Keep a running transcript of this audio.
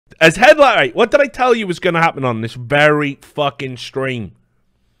as headline, right, what did I tell you was going to happen on this very fucking stream?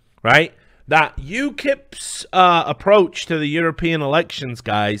 Right? That UKIP's approach to the European elections,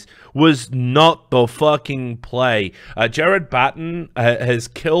 guys, was not the fucking play. Jared Batten has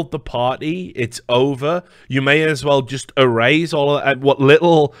killed the party. It's over. You may as well just erase all of what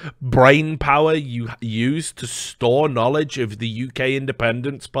little brain power you use to store knowledge of the UK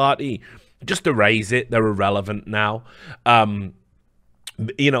Independence Party. Just erase it. They're irrelevant now.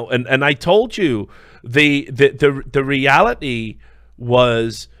 You know, and I told you the reality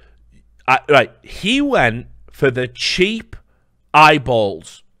was. Right, he went for the cheap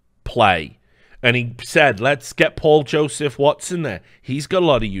eyeballs play, and he said, let's get Paul Joseph Watson there. He's got a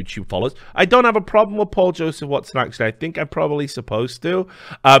lot of YouTube followers. I don't have a problem with Paul Joseph Watson, actually. I think I'm probably supposed to.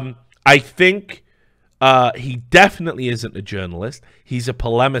 I think he definitely isn't a journalist. He's a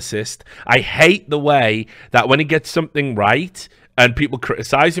polemicist. I hate the way that when he gets something right and people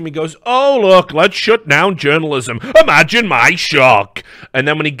criticize him, he goes, oh, look, let's shut down journalism. Imagine my shock. And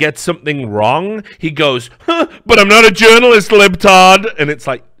then when he gets something wrong, he goes, but I'm not a journalist, libtard. And it's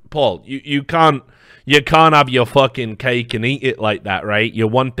like, Paul, you can't have your fucking cake and eat it like that, right? You're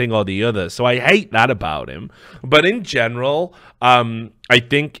one thing or the other. So I hate that about him. But in general, I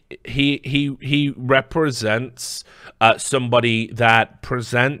think he represents somebody that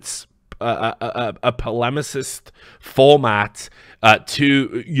presents a polemicist format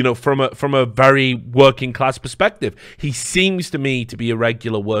to, you know, from a very working class perspective. He seems to me to be a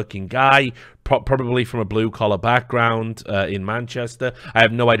regular working guy, probably from a blue collar background in Manchester. I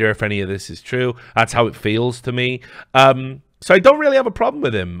have no idea if any of this is true. That's how it feels to me. So I don't really have a problem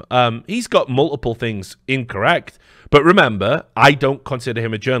with him. He's got multiple things incorrect. But remember, I don't consider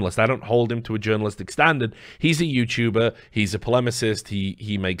him a journalist. I don't hold him to a journalistic standard. He's a YouTuber. He's a polemicist.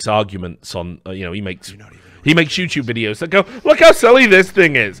 He makes arguments on, you know, he makes YouTube videos that go, look how silly this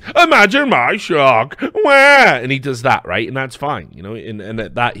thing is. Imagine my shock. Where? And he does that, right? And that's fine, you know, and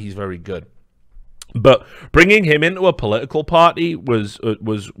at that he's very good. But bringing him into a political party was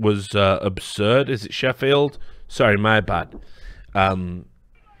absurd. Is it Sheffield? Sorry, my bad.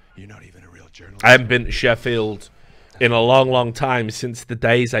 You're not even a real journalist. I haven't been to Sheffield in a long time, since the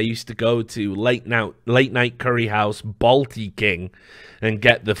days I used to go to late night curry house Balti King and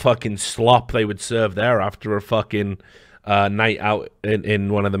get the fucking slop they would serve there after a fucking night out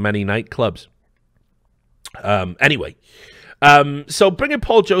in one of the many nightclubs. Anyway, so bringing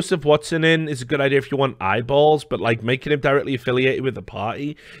Paul Joseph Watson in is a good idea if you want eyeballs, but like making him directly affiliated with the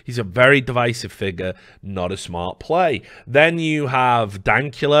party, he's a very divisive figure, not a smart play. Then you have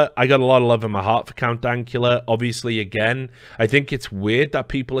Dankula. I got a lot of love in my heart for Count Dankula. Obviously, again, I think it's weird that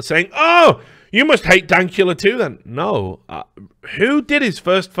people are saying, oh, you must hate Dankula too then. No. Who did his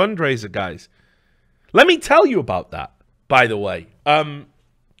first fundraiser, guys? Let me tell you about that, by the way.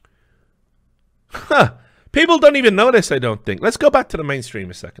 People don't even know this, I don't think. Let's go back to the mainstream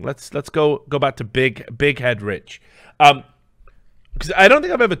a second. Let's go back to Big Head Rich. Because I don't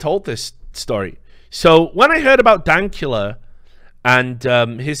think I've ever told this story. So when I heard about Dankula and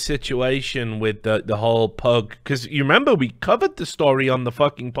his situation with the whole pug, because you remember we covered the story on the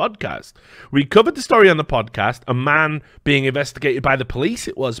fucking podcast. We covered the story on the podcast, a man being investigated by the police,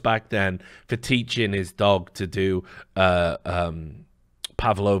 it was back then, for teaching his dog to do Pavlovian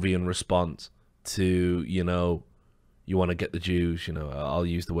response to, you know, you want to get the Jews, you know, I'll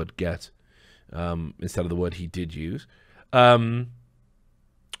use the word get instead of the word he did use. And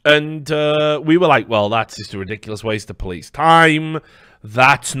we were like, well, that's just a ridiculous waste of police time.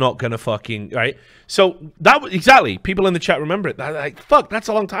 That's not going to fucking, right? So that was exactly, people in the chat remember it. They're like, fuck, that's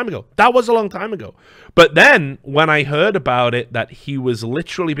a long time ago. That was a long time ago. But then when I heard about it, that he was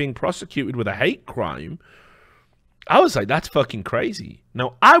literally being prosecuted with a hate crime, I was like, that's fucking crazy.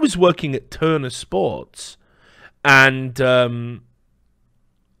 Now, I was working at Turner Sports, and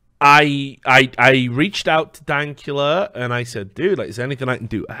I reached out to Dankula, and I said, dude, like, is there anything I can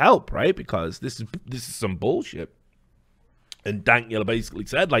do to help, right? Because this is some bullshit. And Dankula basically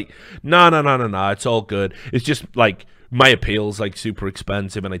said, like, no, it's all good. It's just, like, my appeal's, like, super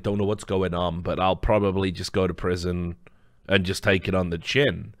expensive, and I don't know what's going on, but I'll probably just go to prison and just take it on the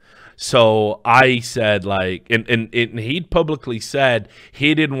chin. So I said, like, and he'd publicly said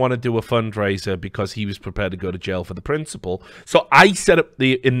he didn't want to do a fundraiser because he was prepared to go to jail for the principal. So I set up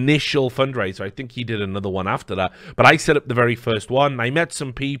the initial fundraiser. I think he did another one after that, but I set up the very first one. I met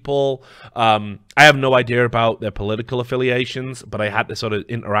some people. I have no idea about their political affiliations, but I had to sort of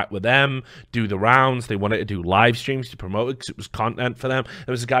interact with them, do the rounds. They wanted to do live streams to promote it because it was content for them.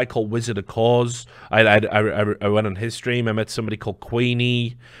 There was a guy called Wizard of Cause. I went on his stream. I met somebody called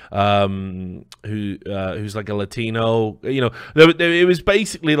Queenie. who's like a Latino. You know, it was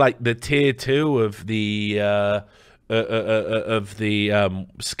basically like the tier 2 of the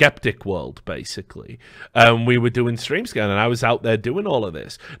skeptic world, basically. We were doing stream scan, and I was out there doing all of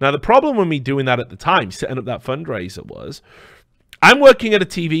this. Now, the problem with me doing that at the time, setting up that fundraiser, was I'm working at a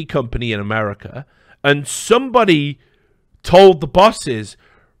TV company in America, and somebody told the bosses,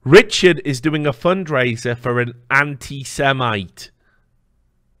 Richard is doing a fundraiser for an anti-Semite.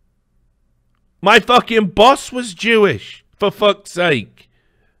 My fucking boss was Jewish, for fuck's sake.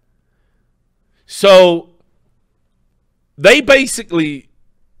 So they basically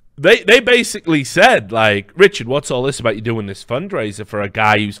said, like, Richard, what's all this about you doing this fundraiser for a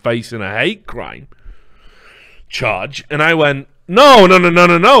guy who's facing a hate crime charge? And I went, no.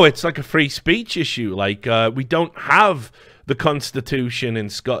 It's like a free speech issue. Like, we don't have the Constitution in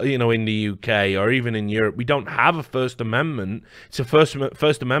in the UK or even in Europe. We don't have a First Amendment. It's a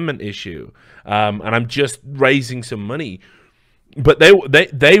First Amendment issue, and I'm just raising some money. But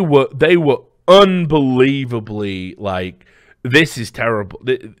they were unbelievably like, this is terrible.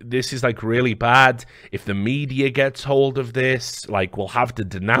 This is like really bad. If the media gets hold of this, like, we'll have to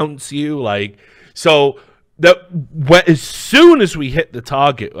denounce you. Like, so as soon as we hit the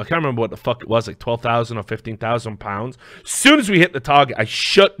target, I can't remember what the fuck it was, like 12,000 or 15,000 pounds. As soon as we hit the target, I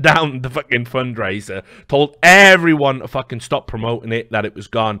shut down the fucking fundraiser, told everyone to fucking stop promoting it, that it was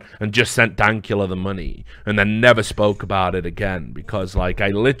gone, and just sent Dankula the money, and then never spoke about it again. Because, like, I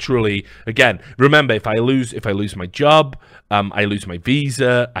literally, again, remember, if I lose my job, I lose my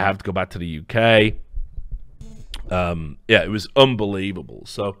visa, I have to go back to the UK. Yeah, it was unbelievable.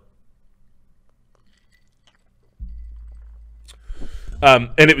 So.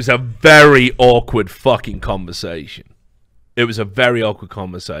 And it was a very awkward fucking conversation. It was a very awkward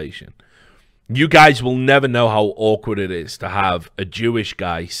conversation. You guys will never know how awkward it is to have a Jewish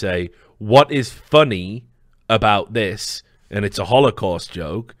guy say, what is funny about this? And it's a Holocaust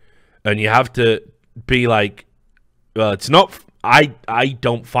joke. And you have to be like, well, it's not, I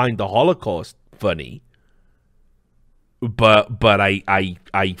don't find the Holocaust funny. But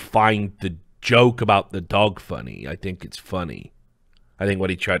I find the joke about the dog funny. I think it's funny. I think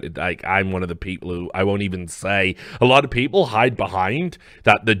what he tried to, like, I'm one of the people who, I won't even say, a lot of people hide behind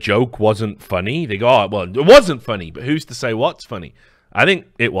that the joke wasn't funny. They go, oh, well, it wasn't funny, but who's to say what's funny? I think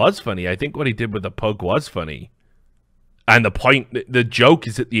it was funny. I think what he did with the pug was funny. And the joke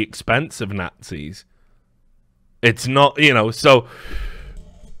is at the expense of Nazis. It's not, you know, so,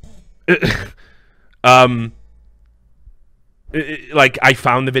 like, I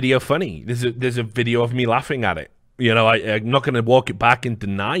found the video funny. There's a video of me laughing at it. You know, I'm not going to walk it back and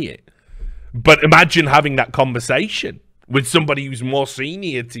deny it. But imagine having that conversation with somebody who's more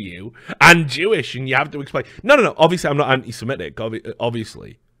senior to you and Jewish, and you have to explain. No. Obviously, I'm not anti-Semitic,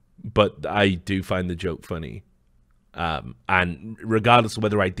 obviously. But I do find the joke funny. And regardless of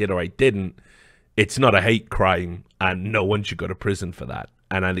whether I did or I didn't, it's not a hate crime, and no one should go to prison for that.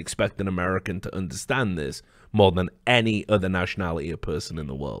 And I'd expect an American to understand this more than any other nationality or person in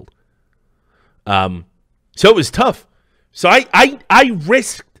the world. So it was tough. So I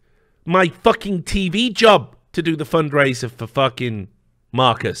risked my fucking TV job to do the fundraiser for fucking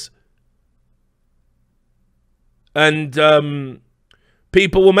Marcus. And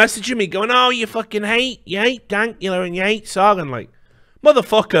people were messaging me going, oh, you hate Dankula and you hate Saga. And like,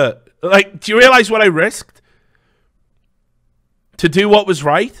 motherfucker, like, do you realize what I risked to do what was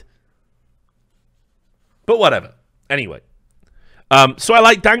right? But whatever. Anyway. So I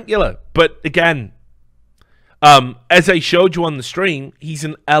like Dankula, but again, as I showed you on the stream, he's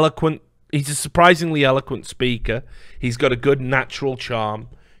a surprisingly eloquent speaker. He's got a good natural charm.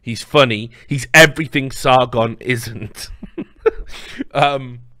 He's funny. He's everything Sargon isn't.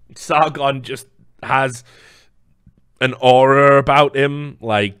 Sargon just has an aura about him,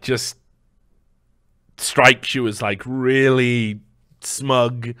 like, just strikes you as, like, really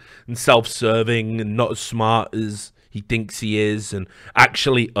smug and self-serving and not as smart as he thinks he is, and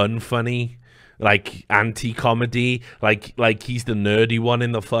actually unfunny. Like, anti-comedy, like he's the nerdy one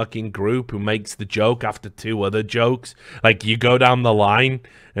in the fucking group who makes the joke after two other jokes. Like, you go down the line,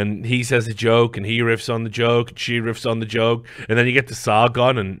 and he says a joke, and he riffs on the joke, and she riffs on the joke, and then you get to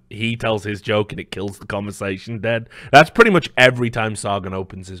Sargon, and he tells his joke, and it kills the conversation dead. That's pretty much every time Sargon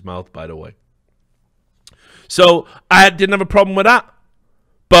opens his mouth, by the way. So, I didn't have a problem with that.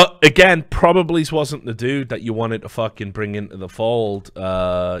 But again, probably wasn't the dude that you wanted to fucking bring into the fold,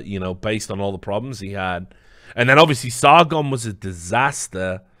 you know, based on all the problems he had. And then obviously Sargon was a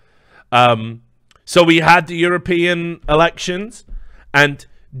disaster. So we had the European elections, and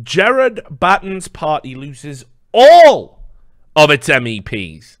Gerard Batten's party loses all of its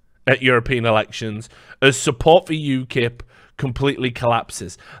MEPs at European elections as support for UKIP completely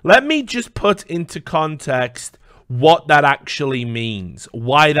collapses. Let me just put into context what that actually means,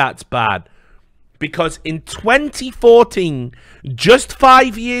 why that's bad. Because in 2014, just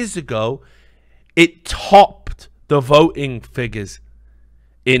 5 years ago, it topped the voting figures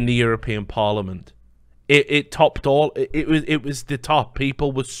in the European Parliament. It topped all. It was the top.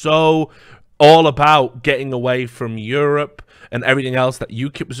 People were so all about getting away from Europe and everything else that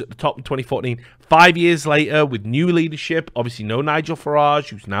UKIP was at the top in 2014. 5 years later, with new leadership, obviously no Nigel Farage,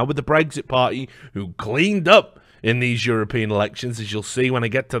 who's now with the Brexit Party, who cleaned up in these European elections, as you'll see when I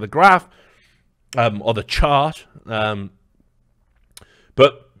get to the graph or the chart. But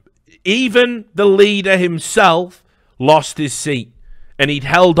even the leader himself lost his seat. And he'd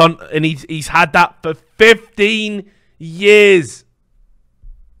held on, and he's had that for 15 years.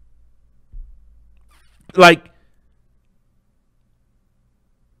 Like,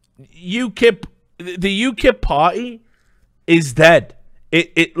 UKIP, the UKIP party is dead.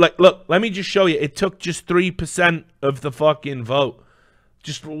 Like, look, let me just show you. It took just 3% of the fucking vote.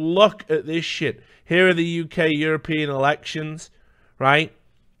 Just look at this shit. Here are the UK European elections, right?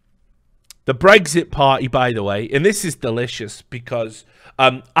 The Brexit Party, by the way, and this is delicious because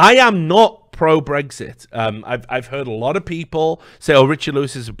I am not pro-Brexit. I've heard a lot of people say, oh, Richard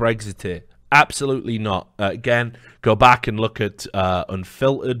Lewis is a Brexiteer. Absolutely not. Again, go back and look at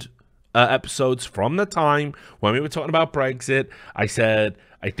unfiltered episodes from the time when we were talking about Brexit. I said,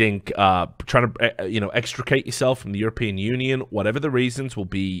 I think trying to extricate yourself from the European Union, whatever the reasons, will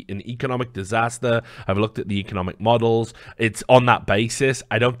be an economic disaster. I've looked at the economic models. It's on that basis.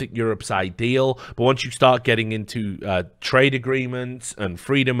 I don't think Europe's ideal, but once you start getting into trade agreements and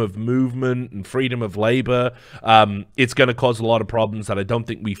freedom of movement and freedom of labor, it's going to cause a lot of problems that I don't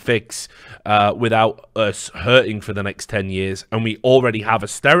think we fix without us hurting for the next 10 years. And we already have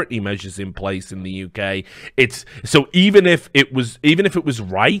austerity measures in place in the UK. So even if it was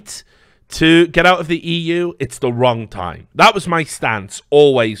right to get out of the EU, it's the wrong time. That was my stance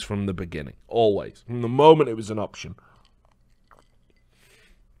always from the beginning. Always. From the moment it was an option.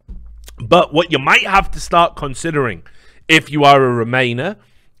 But what you might have to start considering if you are a Remainer,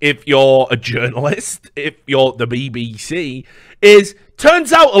 if you're a journalist, if you're the BBC, is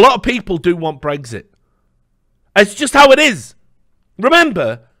turns out a lot of people do want Brexit. It's just how it is.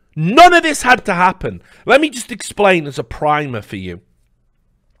 Remember, none of this had to happen. Let me just explain as a primer for you.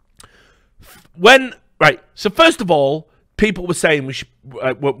 So first of all, people were saying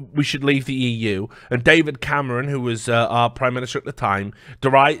we should leave the EU, and David Cameron, who was our Prime Minister at the time,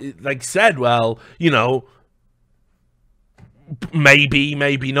 said, well, maybe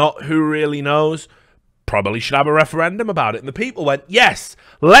not, who really knows? Probably should have a referendum about it. And the people went, yes,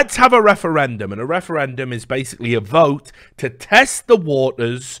 let's have a referendum. And a referendum is basically a vote to test the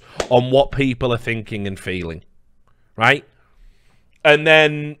waters on what people are thinking and feeling, right? And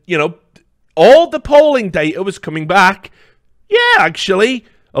then, all the polling data was coming back. Yeah, actually,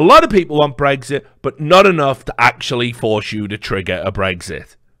 a lot of people want Brexit, but not enough to actually force you to trigger a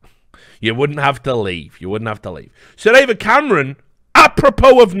Brexit. You wouldn't have to leave. So David Cameron,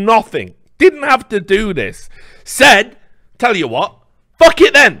 apropos of nothing, didn't have to do this, said, tell you what, fuck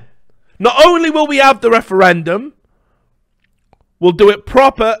it then. Not only will we have the referendum, we'll do it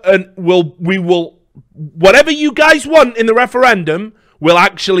proper, and we will, whatever you guys want in the referendum, we'll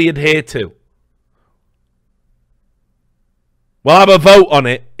actually adhere to. We'll have a vote on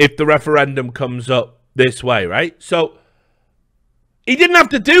it if the referendum comes up this way, right? So he didn't have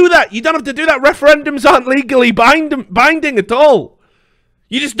to do that. You don't have to do that. Referendums aren't legally binding at all.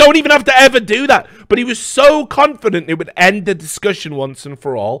 You just don't even have to ever do that. But he was so confident it would end the discussion once and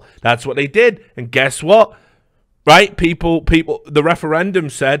for all. That's what they did. And guess what? Right? The referendum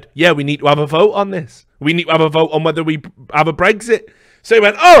said, yeah, we need to have a vote on this. We need to have a vote on whether we have a Brexit. So he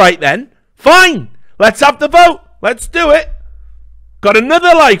went, all right then, fine. Let's have the vote. Let's do it. Got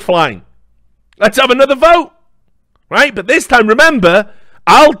another lifeline. Let's have another vote. Right? But this time, remember,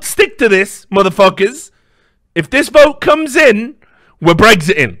 I'll stick to this, motherfuckers. If this vote comes in, we're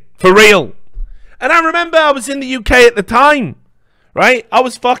Brexiting. For real. And I remember I was in the UK at the time. Right? I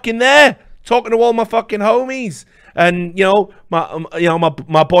was fucking there. Talking to all my fucking homies. And, my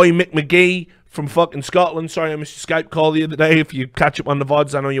boy Mick McGee from fucking Scotland. Sorry, I missed your Skype call the other day. If you catch up on the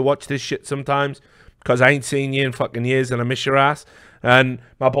VODs, I know you watch this shit sometimes. Because I ain't seen you in fucking years and I miss your ass. And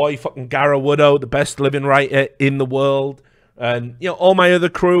my boy fucking Gara Woodrow, the best living writer in the world. And, all my other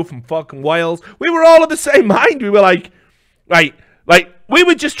crew from fucking Wales. We were all of the same mind. We were like, right, Like, we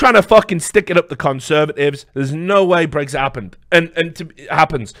were just trying to fucking stick it up the Conservatives. There's no way Brexit happened. It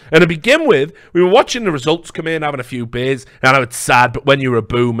happens. And to begin with, we were watching the results come in, having a few beers. I know it's sad, but when you're a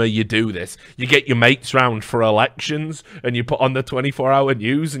boomer, you do this. You get your mates round for elections, and you put on the 24-hour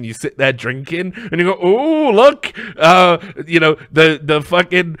news, and you sit there drinking, and you go, oh, look, you know, the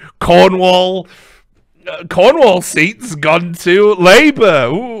fucking Cornwall seat's gone to Labour.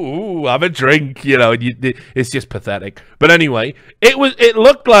 Ooh, have a drink, you know. And it's just pathetic. But anyway, it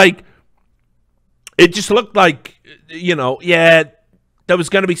just looked like, you know, yeah, there was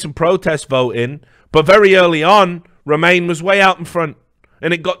going to be some protest voting, but very early on, Remain was way out in front,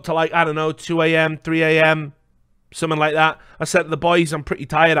 and it got to like, I don't know, 2 a.m., 3 a.m., something like that. I said to the boys, I'm pretty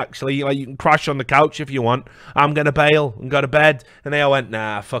tired, actually. Like, you can crash on the couch if you want. I'm going to bail and go to bed. And they all went,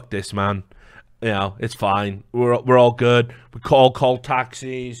 nah, fuck this, man. You know, it's fine. We're all good. We call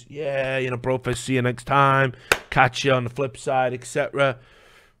taxis. Yeah, you know, bro, see you next time. Catch you on the flip side, etc.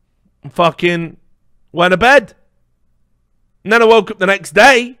 Fucking went to bed. And then I woke up the next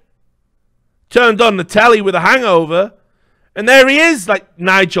day, turned on the telly with a hangover, and there he is, like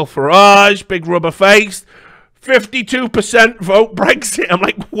Nigel Farage, big rubber faced, 52% vote Brexit. I'm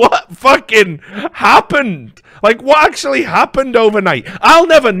like, what fucking happened? Like, what actually happened overnight? I'll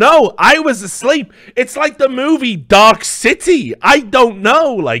never know. I was asleep. It's like the movie Dark City. I don't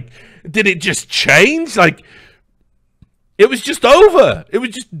know. Like, did it just change? Like, it was just over. It was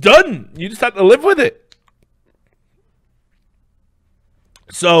just done. You just had to live with it.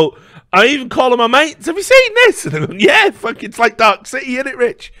 So, I even call my mates, have you seen this? And they're going, yeah, fuck, it's like Dark City, isn't it,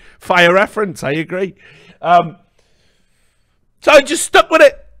 Rich? Fire reference, I agree. So I just stuck with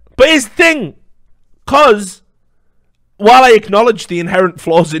it. But here's the thing, because while I acknowledge the inherent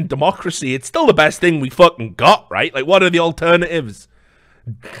flaws in democracy, it's still the best thing we fucking got, right? Like, what are the alternatives?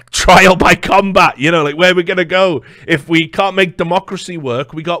 Trial by combat, you know, like, where are we gonna go? If we can't make democracy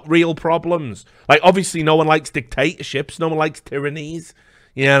work, we got real problems. Like, obviously, no one likes dictatorships, no one likes tyrannies,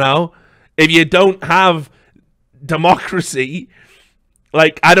 you know? If you don't have democracy,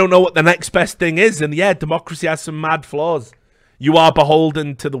 like, I don't know what the next best thing is. And yeah, democracy has some mad flaws. You are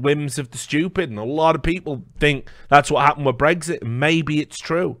beholden to the whims of the stupid. And a lot of people think that's what happened with Brexit. Maybe it's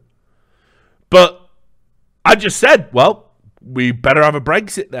true. But I just said, well, we better have a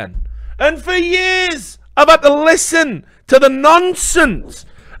Brexit then. And for years, I've had to listen to the nonsense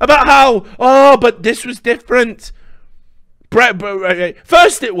about how, oh, but this was different.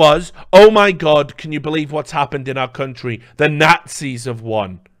 First it was, oh my God, can you believe what's happened in our country? The Nazis have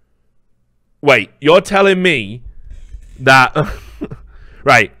won. Wait, you're telling me that...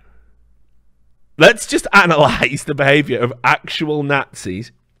 right. Let's just analyze the behavior of actual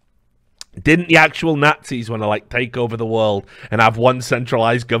Nazis. Didn't the actual Nazis want to, like, take over the world and have one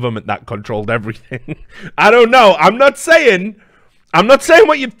centralized government that controlled everything? I don't know. I'm not saying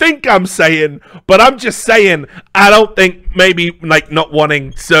what you think I'm saying, but I'm just saying I don't think maybe, like, not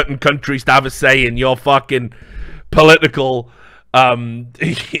wanting certain countries to have a say in your fucking political,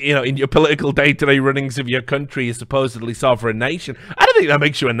 you know, in your political day-to-day runnings of your country, a supposedly sovereign nation. I don't think that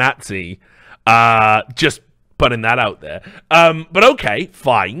makes you a Nazi. Just putting that out there. But okay,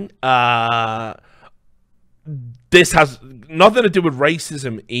 fine. This has nothing to do with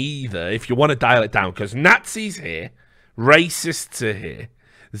racism either, if you want to dial it down, because Nazis here, racists are here,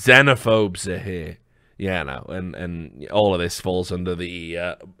 xenophobes are here, yeah, no, and all of this falls under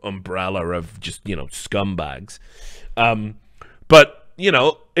the umbrella of just, you know, scumbags. But, you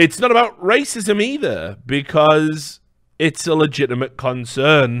know, it's not about racism either, because it's a legitimate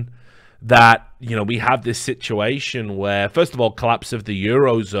concern that, you know, we have this situation where, first of all, collapse of the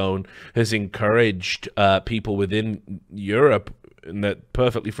Eurozone has encouraged people within Europe, and they're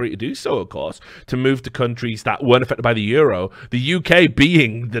perfectly free to do so, of course, to move to countries that weren't affected by the euro. The UK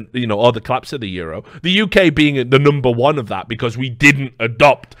being the, you know, or the collapse of the euro. The UK being the number one of that because we didn't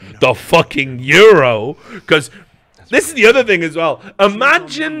adopt the fucking euro. Because this is the other thing as well.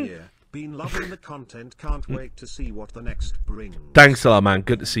 Imagine. Been loving the content, can't wait to see what the next brings. Thanks a lot, man.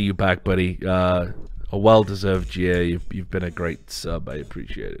 Good to see you back, buddy. A well-deserved year. You've been a great sub. I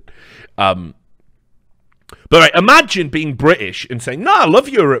appreciate it. But right, imagine being British and saying, no, I love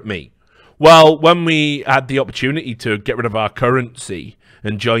Europe, me. Well, when we had the opportunity to get rid of our currency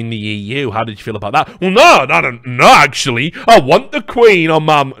and join the EU, how did you feel about that? Well, no, actually. I want the Queen on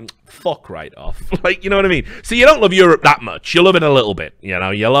my... fuck right off. Like, you know what I mean? So you don't love Europe that much. You love it a little bit. You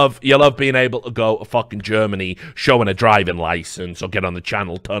know, you love being able to go to fucking Germany, showing a driving license, or get on the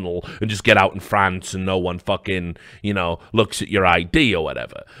Channel Tunnel and just get out in France and no one fucking, you know, looks at your ID or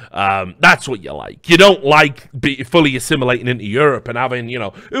whatever. That's what you like. You don't like fully assimilating into Europe and having, you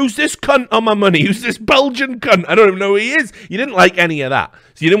know, who's this cunt on my money? Who's this Belgian cunt? I don't even know who he is. You didn't like any of that.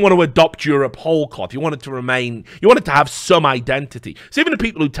 So you didn't want to adopt Europe whole cloth. You wanted to remain, you wanted to have some identity. So even the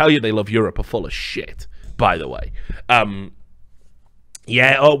people who tell you they love Europe are full of shit, by the way.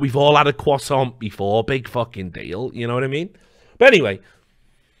 Yeah, oh, we've all had a croissant before. Big fucking deal. You know what I mean? But anyway,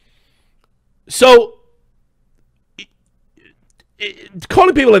 so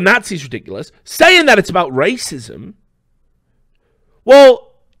calling people a Nazi is ridiculous. Saying that it's about racism, well,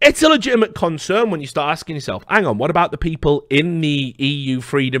 it's a legitimate concern when you start asking yourself, hang on, what about the people in the EU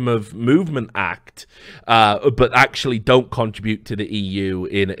Freedom of Movement Act, but actually don't contribute to the EU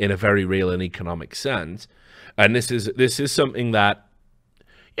in a very real and economic sense? And this is something that,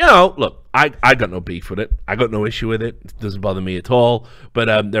 you know, look, I got no beef with it. I got no issue with it. It doesn't bother me at all.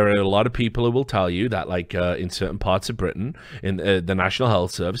 But there are a lot of people who will tell you that, like, in certain parts of Britain, in the National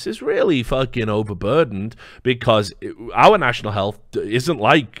Health Service is really fucking overburdened because our national health isn't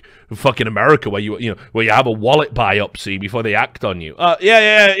like fucking America where you have a wallet biopsy before they act on you.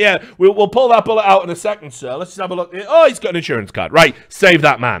 Yeah. We'll pull that bullet out in a second, sir. Let's just have a look. Oh, he's got an insurance card. Right, save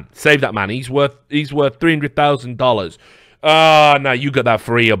that man. Save that man. He's worth $300,000. No, you got that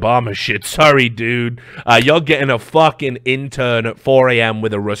free Obama shit. Sorry, dude. You're getting a fucking intern at 4 a.m.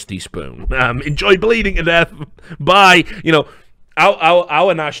 with a rusty spoon. Enjoy bleeding to death. Bye. You know,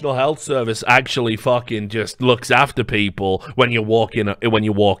 our National Health Service actually fucking just looks after people when you walk in,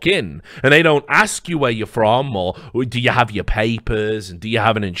 and they don't ask you where you're from or do you have your papers and do you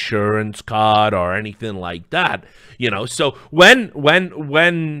have an insurance card or anything like that. You know, so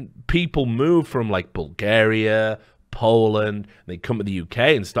when people move from like Bulgaria, Poland, they come to the UK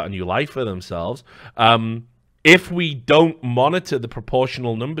and start a new life for themselves. If we don't monitor the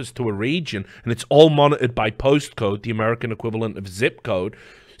proportional numbers to a region, and it's all monitored by postcode, the American equivalent of zip code,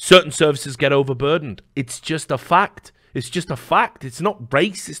 certain services get overburdened. It's just a fact. It's just a fact. It's not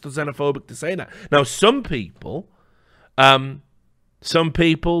racist or xenophobic to say that. Now, some people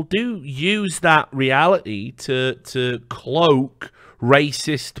do use that reality to cloak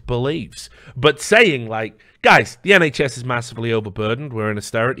racist beliefs, but saying like, guys, the NHS is massively overburdened. We're in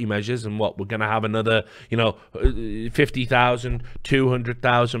austerity measures, and what, we're going to have another, 50,000,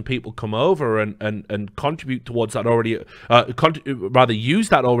 200,000 people come over and contribute towards that already, rather use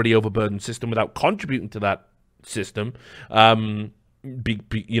that already overburdened system without contributing to that system,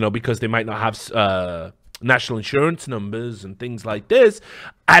 because they might not have national insurance numbers and things like this.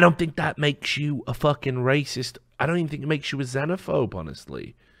 I don't think that makes you a fucking racist. I don't even think it makes you a xenophobe,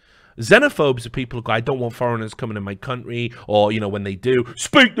 honestly. Xenophobes are people who go, I don't want foreigners coming in my country, or, when they do,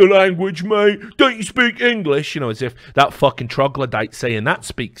 speak the language, mate, don't you speak English? As if that fucking troglodyte saying that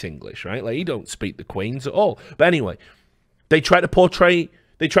speaks English, right? Like, he don't speak the Queen's at all. But anyway, they try to portray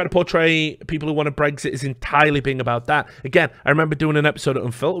people who want a Brexit as entirely being about that. Again, I remember doing an episode of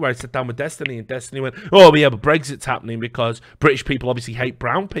Unfiltered where I sat down with Destiny, and Destiny went, oh, yeah, but Brexit's happening because British people obviously hate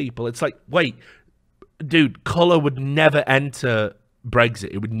brown people. It's like, wait, dude, colour would never enter Brexit.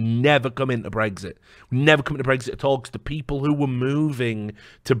 It would never come into Brexit. Never come into Brexit at all, because the people who were moving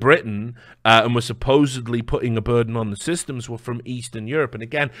to Britain and were supposedly putting a burden on the systems were from Eastern Europe. And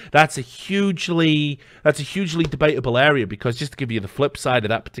again, that's a hugely debatable area, because just to give you the flip side of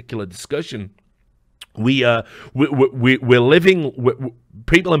that particular discussion, we're living.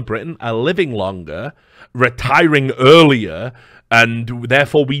 People in Britain are living longer, retiring earlier, and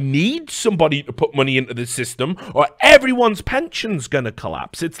therefore we need somebody to put money into the system, or everyone's pension's going to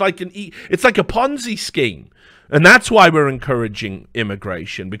collapse. It's like a Ponzi scheme. And that's why we're encouraging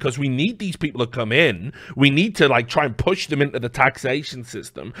immigration, because we need these people to come in. We need to try and push them into the taxation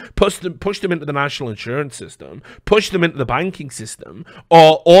system, push them into the national insurance system, push them into the banking system,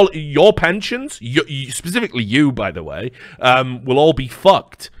 or all your pensions, specifically you, by the way, will all be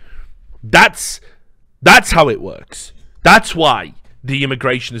fucked. That's how it works. That's why the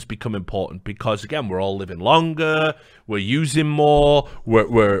immigration has become important, because again, we're all living longer, we're using more,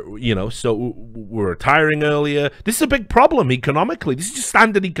 so we're retiring earlier. This is a big problem economically. This is just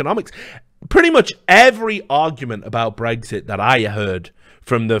standard economics. Pretty much every argument about Brexit that I heard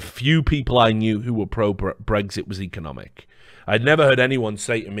from the few people I knew who were pro-Brexit was economic. I'd never heard anyone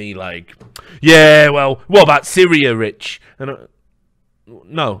say to me like, yeah, well, what about Syria, Rich? And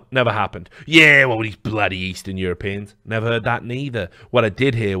No, never happened. Yeah, well, these bloody Eastern Europeans. Never heard that neither. What I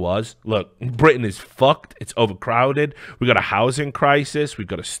did hear was, look, Britain is fucked. It's overcrowded. We've got a housing crisis. We've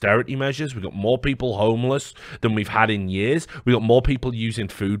got austerity measures. We've got more people homeless than we've had in years. We've got more people using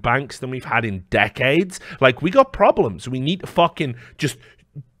food banks than we've had in decades. Like, we got problems. We need to fucking just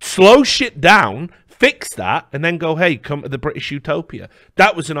slow shit down, fix that, and then go, hey, come to the British utopia.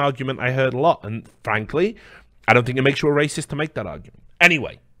 That was an argument I heard a lot. And frankly, I don't think it makes you a racist to make that argument.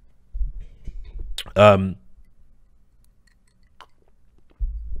 Anyway, when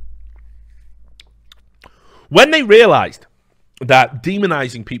they realized that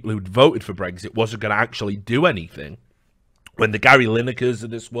demonizing people who'd voted for Brexit wasn't going to actually do anything, when the Gary Linekers of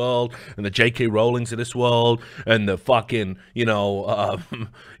this world and the J.K. Rowlings of this world and the fucking, the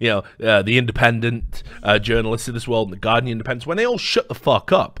independent journalists of this world and the Guardian independents, when they all shut the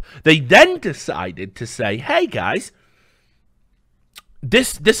fuck up, they then decided to say, hey, guys,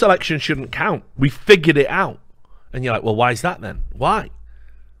 this election shouldn't count. We figured it out. And you're like, well, why is that then? Why?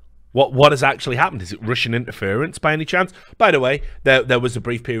 What has actually happened? Is it Russian interference by any chance? By the way, there was a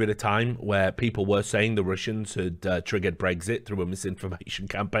brief period of time where people were saying the Russians had triggered Brexit through a misinformation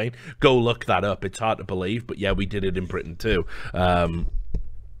campaign. Go look that up. It's hard to believe, but yeah, we did it in Britain too.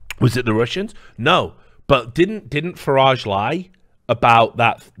 Was it the Russians? No, but didn't Farage lie about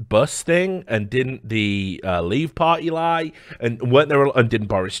that bus thing, and didn't the Leave Party lie, and didn't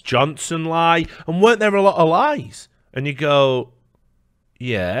Boris Johnson lie, and weren't there a lot of lies? And you go,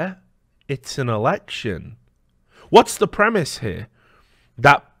 yeah, it's an election. What's the premise here?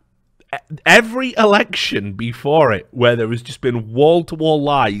 That every election before it, where there has just been wall-to-wall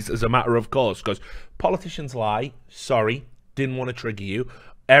lies as a matter of course, because politicians lie, sorry, didn't want to trigger you.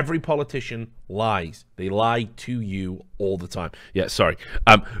 Every politician lies. They lie to you all the time. Yeah, sorry.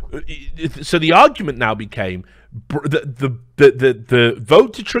 So the argument now became the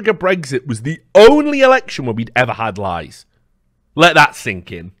vote to trigger Brexit was the only election where we'd ever had lies. Let that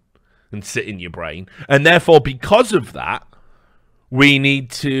sink in and sit in your brain. And therefore, because of that, we need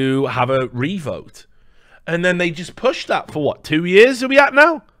to have a revote. And then they just pushed that for what, 2 years are we at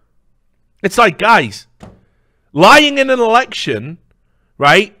now? It's like, guys, lying in an election,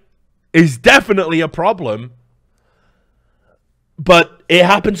 right, is definitely a problem, but it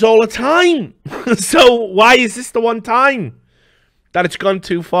happens all the time. So why is this the one time that it's gone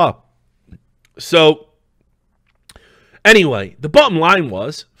too far? So anyway, the bottom line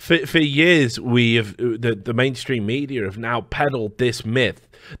was, for years, we have the mainstream media have now peddled this myth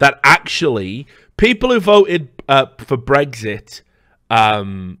that actually people who voted for Brexit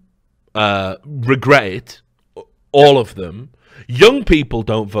regret it, all of them. Young people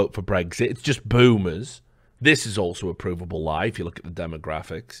don't vote for Brexit. It's just boomers. This is also a provable lie if you look at the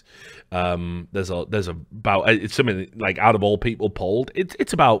demographics. There's about, it's something like out of all people polled,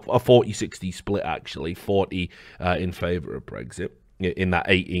 it's about a 40-60 split actually, 40 in favor of Brexit in that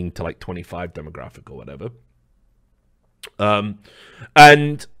 18 to like 25 demographic or whatever.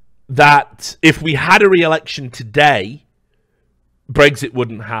 And that if we had a re-election today, Brexit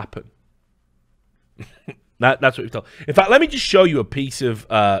wouldn't happen. That's what we've told. In fact, let me just show you a piece of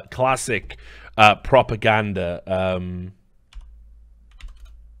classic propaganda.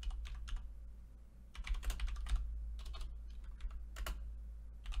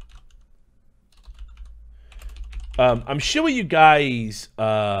 I'm sure you guys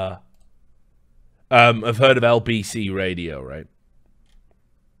have heard of LBC radio, right?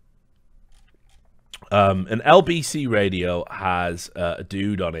 And LBC radio has a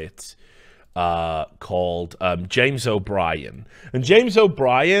dude on it called James O'Brien. And James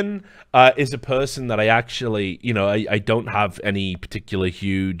O'Brien is a person that I actually, I don't have any particular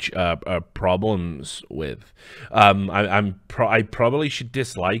huge problems with. I probably should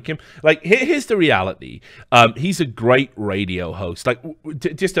dislike him. Like, here's the reality. He's a great radio host. Like,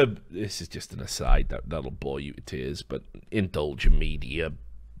 this is just an aside that'll bore you to tears, but indulge your media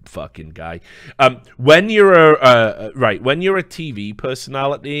fucking guy. When you're a TV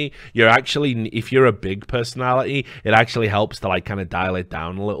personality, you're actually, if you're a big personality, it actually helps to like kind of dial it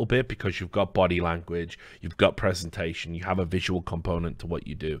down a little bit, because you've got body language, you've got presentation, you have a visual component to what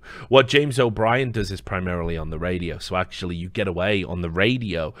you do. What James O'Brien does is primarily on the radio, so actually you get away on the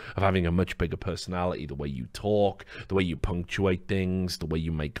radio of having a much bigger personality, the way you talk, the way you punctuate things, the way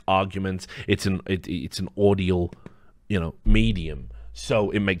you make arguments. It's an audio medium.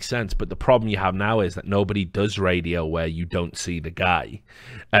 So it makes sense. But the problem you have now is that nobody does radio where you don't see the guy.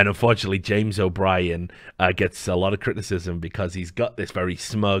 And unfortunately, James O'Brien gets a lot of criticism because he's got this very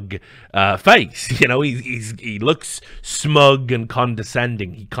smug face. You know, he looks smug and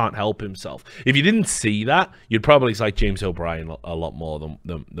condescending. He can't help himself. If you didn't see that, you'd probably like James O'Brien a lot more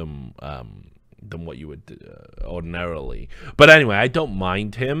than what you would ordinarily. But anyway, I don't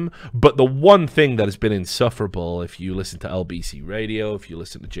mind him. But the one thing that has been insufferable, if you listen to LBC Radio, if you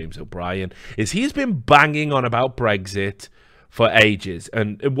listen to James O'Brien, is he's been banging on about Brexit for ages.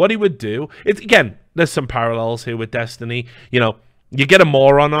 And what he would do, it's again, there's some parallels here with Destiny. You know, you get a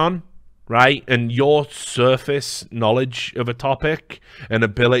moron on, right? And your surface knowledge of a topic and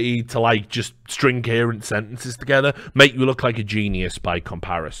ability to like just string coherent sentences together make you look like a genius by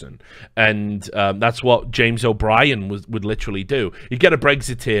comparison. And that's what James O'Brien would literally do. He'd get a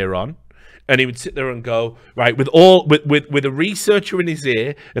Brexiteer on, and he would sit there and go, right, with a researcher in his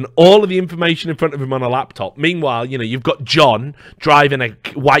ear and all of the information in front of him on a laptop. Meanwhile, you know, you've got John driving a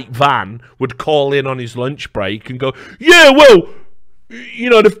white van, would call in on his lunch break and go, yeah, well, you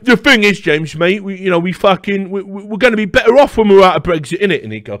know, the thing is, James, mate, we're going to be better off when we're out of Brexit, innit?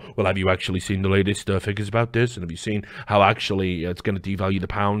 And he'd go, well, have you actually seen the latest figures about this? And have you seen how actually it's going to devalue the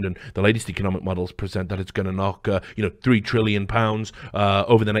pound? And the latest economic models present that it's going to knock, £3 trillion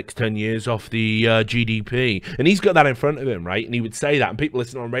over the next 10 years off the GDP. And he's got that in front of him, right? And he would say that, and people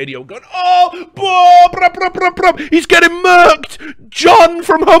listening on radio going, oh, he's getting murked. John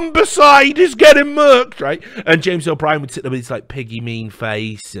from Humberside is getting murked, right? And James O'Brien would sit there with his, like, piggy mean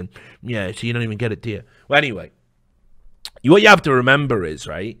face, and yeah, so you don't even get it, do you? Well, anyway, what you have to remember is,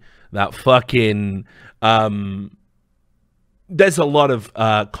 right, that fucking there's a lot of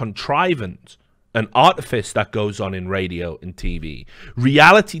contrivance and artifice that goes on in radio and TV.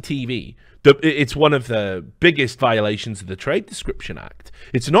 Reality TV, it's one of the biggest violations of the Trade Description Act.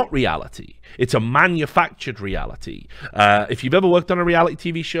 It's not reality. It's a manufactured reality. If you've ever worked on a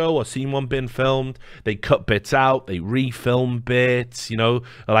reality TV show or seen one being filmed, they cut bits out, they refilm bits, you know,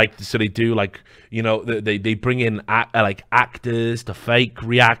 like, so they do, like, you know, they bring in like actors to fake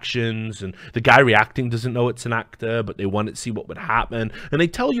reactions, and the guy reacting doesn't know it's an actor, but they want to see what would happen, and they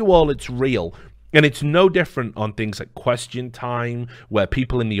tell you all it's real. And it's no different on things like Question Time, where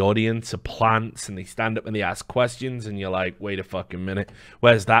people in the audience are plants and they stand up and they ask questions, and you're like, wait a fucking minute,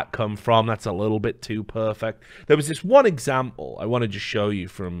 where's that come from? That's a little bit too perfect. There was this one example I wanted to show you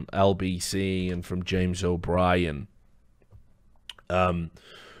from LBC and from James O'Brien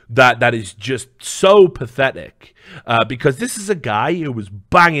that is just so pathetic, because this is a guy who was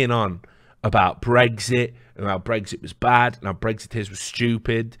banging on about Brexit, and how Brexit was bad, and how Brexiteers were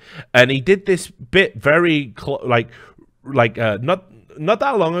stupid, and he did this bit very not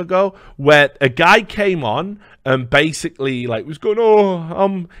that long ago, where a guy came on and basically like was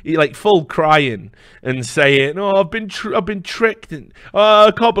going, he like full crying and saying, I've been tricked, and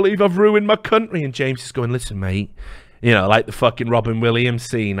I can't believe I've ruined my country, and James is going, listen, mate. You know, like the fucking Robin Williams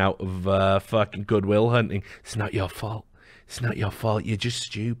scene out of fucking Good Will Hunting. It's not your fault. It's not your fault. You're just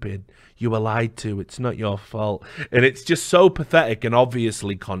stupid. You were lied to. It's not your fault. And it's just so pathetic and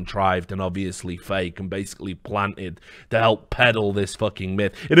obviously contrived and obviously fake and basically planted to help peddle this fucking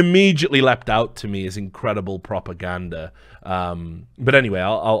myth. It immediately leapt out to me as incredible propaganda. But anyway,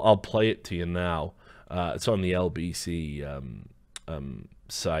 I'll play it to you now. It's on the LBC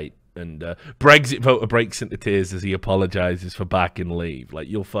site. And Brexit voter breaks into tears as he apologizes for backing leave. Like,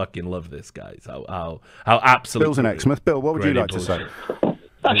 you'll fucking love this, guys. How absolutely. Bill's in Exmouth. Bill, what would you like to say?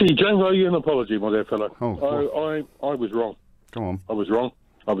 Actually, James, I owe you an apology, my dear fellow. Oh, I was wrong. Go on. I was wrong.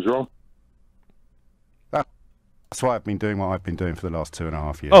 That's why I've been doing what I've been doing for the last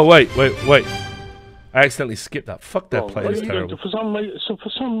 2.5 years. Oh, wait. I accidentally skipped that. Fuck that player. It's terrible. For some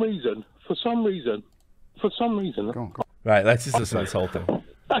reason. Go on. Right, let's just listen to this whole thing.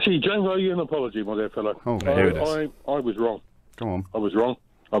 Actually, James, I owe you an apology, my dear fellow. Oh, here it is. I was wrong. Go on. I was wrong.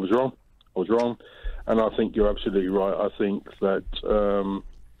 And I think you're absolutely right. I think that, I'm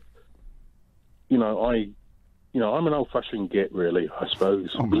an old-fashioned git, really, I suppose.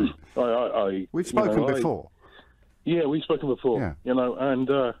 We've spoken before. Yeah, we've spoken before. Yeah. You know,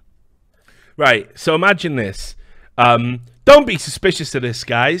 and... Right, so imagine this. Don't be suspicious of this,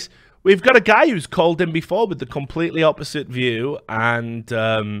 guys. We've got a guy who's called in before with the completely opposite view and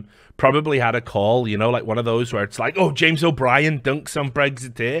probably had a call, you know, like one of those where it's like, oh, James O'Brien dunks on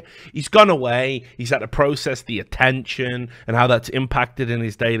Brexiteer. He's gone away. He's had to process the attention and how that's impacted in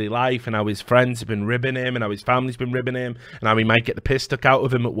his daily life and how his friends have been ribbing him and how his family's been ribbing him and how he might get the piss stuck out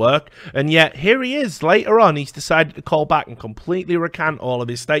of him at work. And yet here he is later on. He's decided to call back and completely recant all of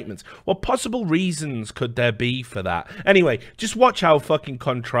his statements. What possible reasons could there be for that? Anyway, just watch how fucking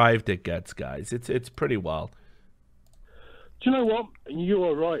contrived it gets, guys. It's pretty wild. Do you know what? You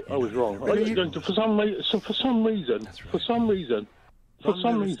are right. I was wrong. For some reason,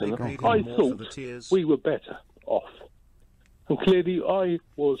 I thought we were better off, and clearly I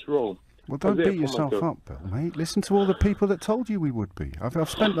was wrong. Well, don't beat yourself up, Bill, mate. Listen to all the people that told you we would be. I've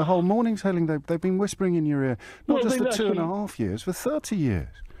spent the whole morning telling they've been whispering in your ear, not just for 2.5 years, for 30 years.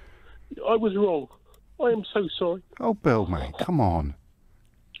 I was wrong. I am so sorry. Oh, Bill, mate, come on.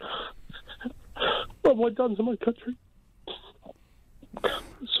 What have I done to my country?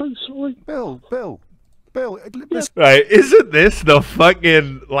 So sorry. Bill. Right, isn't this the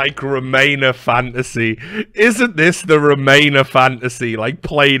fucking, like, Remainer fantasy? Isn't this the Remainer fantasy, like,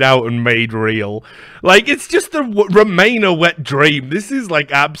 played out and made real? Like, it's just the Remainer wet dream. This is,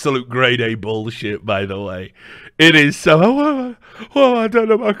 like, absolute grade A bullshit, by the way. It is so, I don't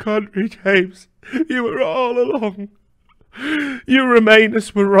know my country, James. You were all along. You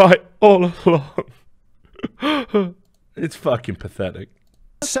Remainers were right all along. It's fucking pathetic.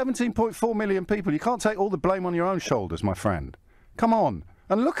 17.4 million people. You can't take all the blame on your own shoulders, my friend. Come on.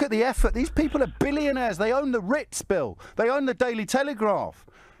 And look at the effort. These people are billionaires. They own the Ritz, Bill. They own the Daily Telegraph.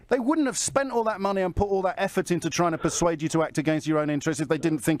 They wouldn't have spent all that money and put all that effort into trying to persuade you to act against your own interests if they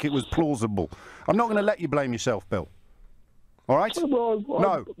didn't think it was plausible. I'm not going to let you blame yourself, Bill. All right?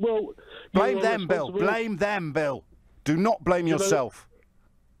 No. Well, blame them, Bill. Blame them, Bill. Do not blame yourself.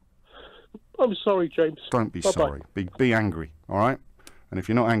 I'm sorry, James. Don't be sorry. Be angry, all right? And if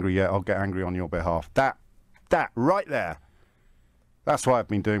you're not angry yet, I'll get angry on your behalf. That right there. That's why I've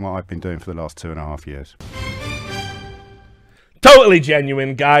been doing what I've been doing for the last 2.5 years. Totally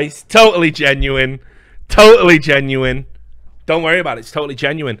genuine, guys. Totally genuine. Totally genuine. Don't worry about it. It's totally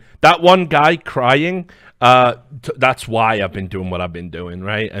genuine. That one guy crying, that's why I've been doing what I've been doing,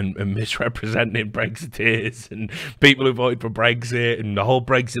 right? And misrepresenting Brexiteers and people who voted for Brexit and the whole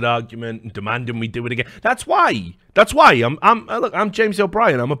Brexit argument and demanding we do it again. That's why. That's why. Look, I'm James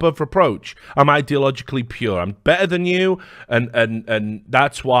O'Brien. I'm above reproach. I'm ideologically pure. I'm better than you, and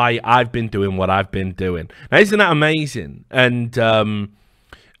that's why I've been doing what I've been doing. Now, isn't that amazing? And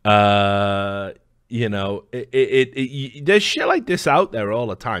you know, there's shit like this out there all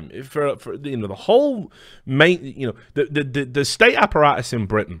the time. For you know, the whole the state apparatus in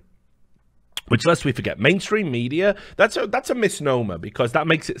Britain, which, lest we forget, mainstream media, that's a misnomer, because that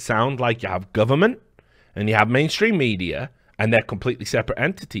makes it sound like you have government and you have mainstream media and they're completely separate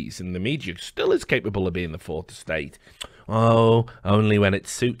entities, and the media still is capable of being the fourth estate. Oh, only when it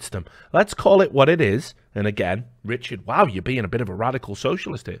suits them. Let's call it what it is. And again, Richard, wow, you're being a bit of a radical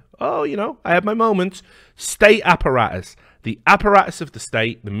socialist here. Oh, you know, I have my moments. State apparatus. The apparatus of the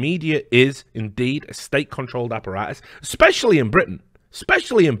state, the media, is indeed a state-controlled apparatus, especially in Britain.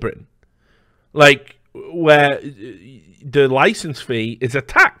 Especially in Britain. Like, where the license fee is a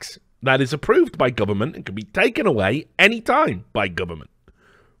tax that is approved by government and can be taken away any time by government.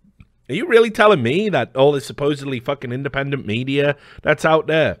 Are you really telling me that all this supposedly fucking independent media that's out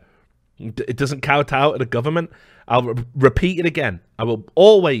there, it doesn't count out at a government? I'll repeat it again. I will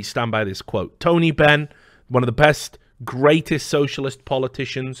always stand by this quote. Tony Benn, one of the best, greatest socialist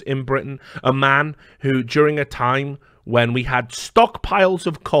politicians in Britain, a man who, during a time when we had stockpiles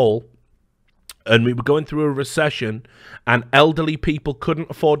of coal and we were going through a recession and elderly people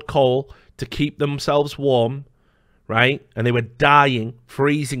couldn't afford coal to keep themselves warm, right? And they were dying,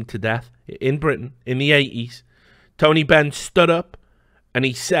 freezing to death in Britain in the 80s. Tony Benn stood up and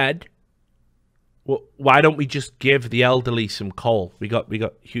he said, well, why don't we just give the elderly some coal? We got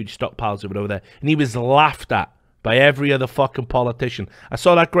huge stockpiles of it over there. And he was laughed at by every other fucking politician. I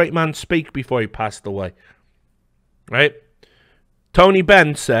saw that great man speak before he passed away. Right? Tony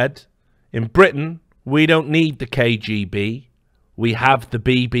Benn said, in Britain, we don't need the KGB. We have the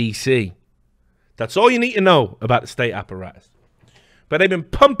BBC. That's all you need to know about the state apparatus. But they've been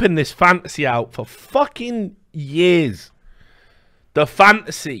pumping this fantasy out for fucking years. The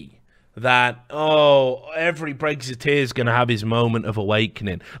fantasy that, oh, every Brexiteer is going to have his moment of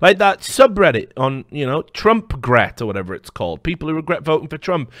awakening. Like that subreddit on, you know, Trumpgret or whatever it's called. People who regret voting for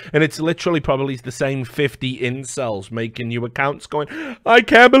Trump. And it's literally probably the same 50 incels making new accounts going, I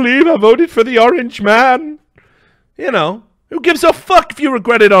can't believe I voted for the orange man. You know. Who gives a fuck if you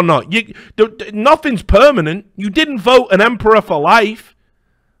regret it or not? Nothing's permanent. You didn't vote an emperor for life.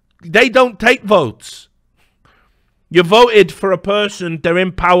 They don't take votes. You voted for a person, they're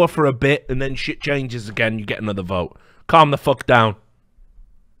in power for a bit, and then shit changes again, you get another vote. Calm the fuck down.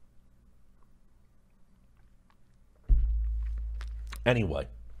 Anyway,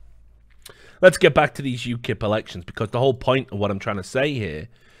 let's get back to these UKIP elections, because the whole point of what I'm trying to say here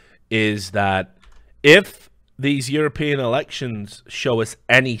is that if these European elections show us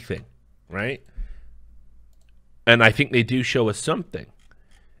anything, right, and I think they do show us something,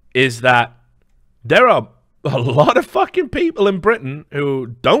 is that there are a lot of fucking people in Britain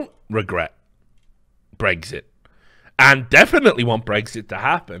who don't regret Brexit and definitely want Brexit to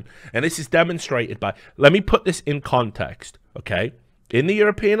happen. And this is demonstrated by, let me put this in context, okay? In the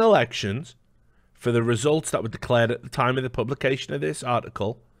European elections, for the results that were declared at the time of the publication of this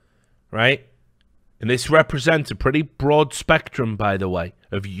article, right? And this represents a pretty broad spectrum, by the way,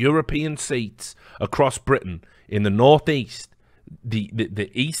 of European seats across Britain, in the northeast,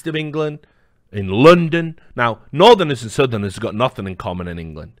 the east of England, in London. Now, Northerners and Southerners have got nothing in common in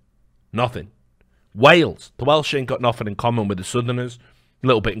England. Nothing. Wales. The Welsh ain't got nothing in common with the Southerners. A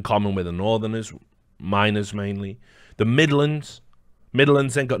little bit in common with the Northerners. Miners, mainly. The Midlands.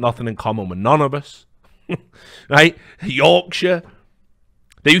 Midlands ain't got nothing in common with none of us. Right? Yorkshire.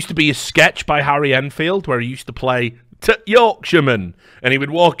 There used to be a sketch by Harry Enfield where he used to play Yorkshireman. And he would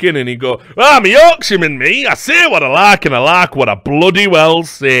walk in and he'd go, "Oh, I'm a Yorkshireman, me. I say what I like and I like what I bloody well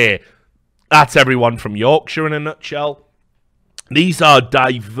say." That's everyone from Yorkshire in a nutshell. These are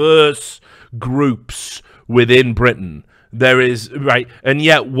diverse groups within Britain. There is, right, and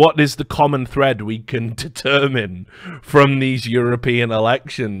yet what is the common thread we can determine from these European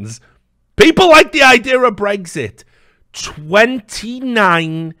elections? People like the idea of Brexit.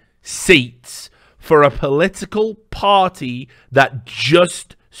 29 seats for a political party that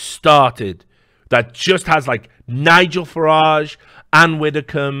just started, that just has like Nigel Farage, Anne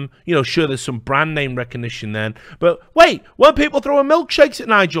Widdecombe, you know, sure, there's some brand name recognition then. But wait, weren't people throwing milkshakes at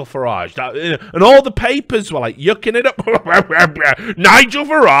Nigel Farage? And all the papers were like yucking it up. Nigel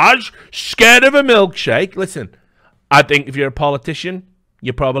Farage, scared of a milkshake. Listen, I think if you're a politician,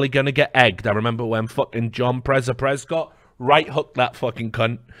 you're probably going to get egged. I remember when fucking John Prescott right hooked that fucking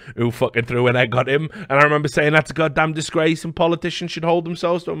cunt who fucking threw an egg on him. And I remember saying that's a goddamn disgrace and politicians should hold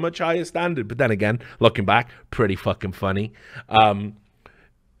themselves to a much higher standard. But then again, looking back, pretty fucking funny.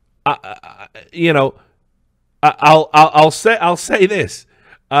 You know, I'll say this.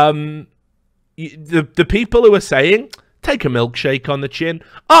 The people who are saying take a milkshake on the chin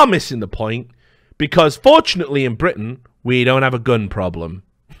are missing the point, because fortunately in Britain we don't have a gun problem.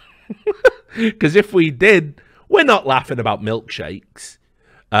 Because if we did, we're not laughing about milkshakes.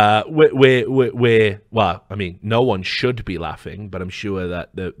 We're well, I mean, no one should be laughing, but I'm sure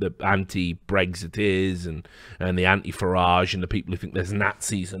that the anti-Brexiteers and the anti-Farage and the people who think there's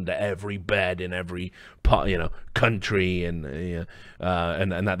Nazis under every bed in every part, you know, country, and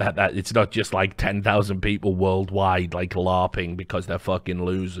that it's not just like 10,000 people worldwide like LARPing because they're fucking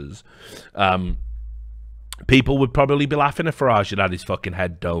losers. People would probably be laughing at Farage that had his fucking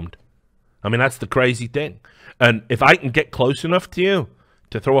head domed. I mean, that's the crazy thing. And if I can get close enough to you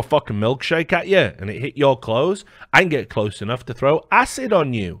to throw a fucking milkshake at you and it hit your clothes, I can get close enough to throw acid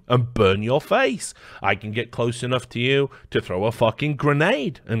on you and burn your face. I can get close enough to you to throw a fucking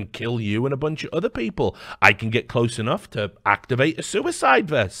grenade and kill you and a bunch of other people. I can get close enough to activate a suicide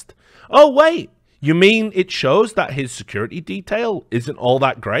vest. Oh, wait, you mean it shows that his security detail isn't all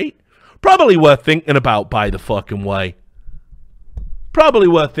that great? Probably worth thinking about, by the fucking way. Probably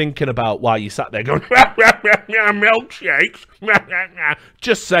worth thinking about while you sat there going, milkshakes.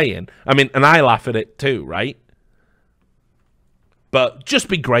 Just saying. I mean, and I laugh at it too, right? But just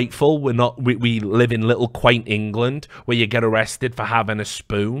be grateful we live in little quaint England where you get arrested for having a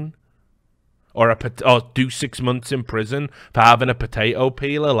spoon. Or do 6 months in prison for having a potato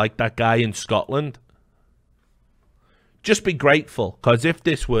peeler like that guy in Scotland. Just be grateful, because if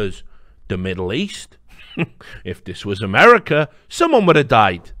this was the Middle East, if this was America, someone would have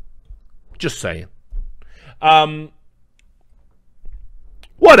died. Just saying.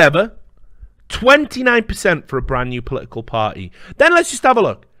 Whatever. 29% for a brand new political party. Then let's just have a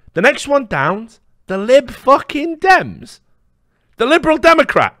look. The next one down, the Lib fucking Dems. The Liberal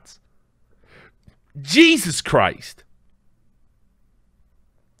Democrats. Jesus Christ.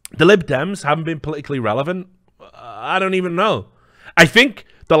 The Lib Dems haven't been politically relevant. I don't even know. I think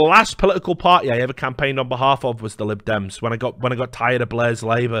the last political party I ever campaigned on behalf of was the Lib Dems. When I got tired of Blair's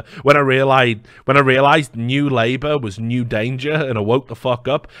Labour, when I realised New Labour was new danger, and I woke the fuck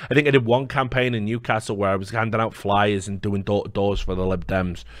up. I think I did one campaign in Newcastle where I was handing out flyers and doing door-to-doors for the Lib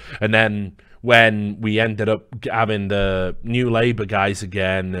Dems. And then when we ended up having the new Labour guys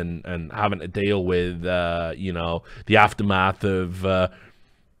again and having to deal with, you know, the aftermath of,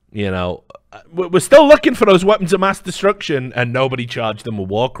 you know, we're still looking for those weapons of mass destruction and nobody charged them with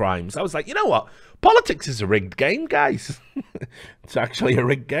war crimes. I was like, you know what? Politics is a rigged game, guys. It's actually a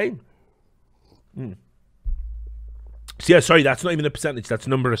rigged game. So, yeah, sorry, that's not even the percentage. That's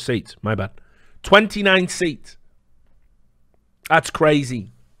number of seats. My bad. 29 seats. That's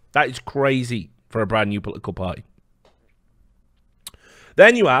crazy. That is crazy for a brand new political party.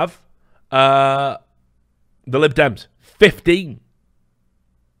 Then you have the Lib Dems. 15.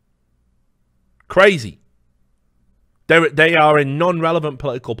 Crazy. They are a non-relevant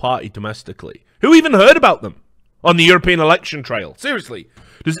political party domestically. Who even heard about them on the European election trail? Seriously.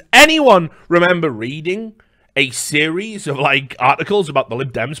 Does anyone remember reading a series of like articles about the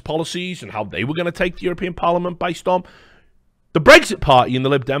Lib Dems policies and how they were going to take the European Parliament by storm? The Brexit Party and the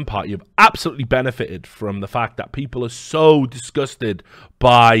Lib Dem Party have absolutely benefited from the fact that people are so disgusted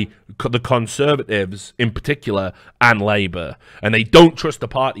by the Conservatives in particular and Labour, and they don't trust the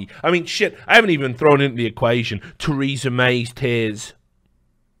party. I mean, shit, I haven't even thrown into the equation Theresa May's tears.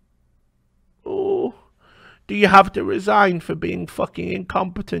 Oh, do you have to resign for being fucking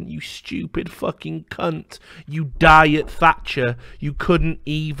incompetent, you stupid fucking cunt? You diet Thatcher. You couldn't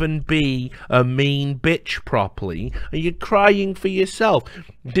even be a mean bitch properly. And you're crying for yourself.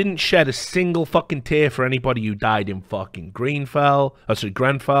 Didn't shed a single fucking tear for anybody who died in fucking Grenfell.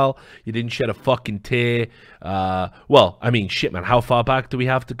 You didn't shed a fucking tear. Well, I mean, shit, man. How far back do we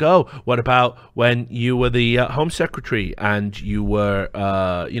have to go? What about when you were the Home Secretary and you were,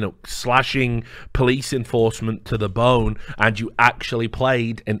 you know, slashing police enforcement to the bone, and you actually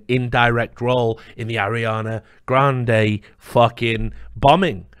played an indirect role in the Ariana Grande fucking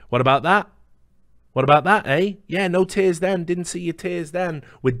bombing? What about that? What about that, eh? Yeah, no tears then. Didn't see your tears then.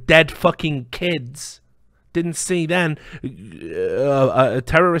 With dead fucking kids. Didn't see then a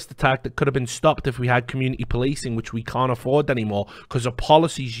terrorist attack that could have been stopped if we had community policing, which we can't afford anymore because of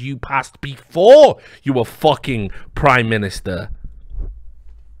policies you passed before you were fucking Prime Minister.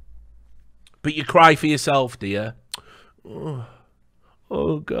 But you cry for yourself, dear.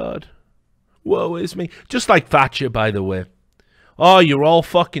 Oh, God. Woe is me. Just like Thatcher, by the way. Oh, you're all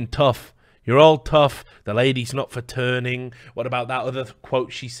fucking tough. You're all tough. The lady's not for turning. What about that other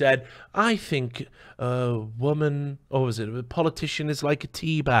quote she said? I think a woman, or was it, a politician is like a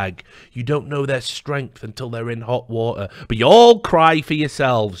tea bag. You don't know their strength until they're in hot water. But you all cry for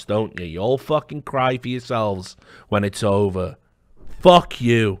yourselves, don't you? You all fucking cry for yourselves when it's over. Fuck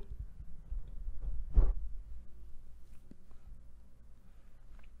you.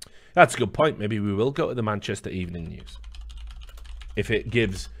 That's a good point. Maybe we will go to the Manchester Evening News. If it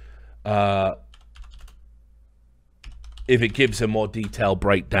gives a more detailed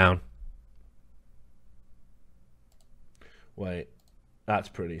breakdown. Wait, that's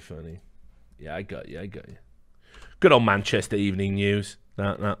pretty funny. Yeah, I got you. Good old Manchester Evening News.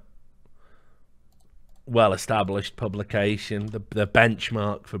 That well-established publication, the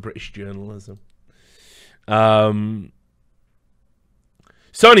benchmark for British journalism.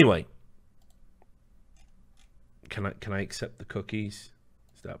 So anyway, can I accept the cookies?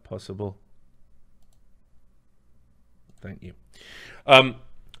 Is that possible? Thank you.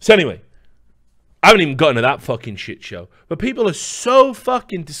 So anyway, I haven't even gotten to that fucking shit show. But people are so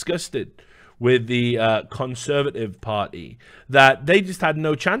fucking disgusted with the Conservative Party that they just had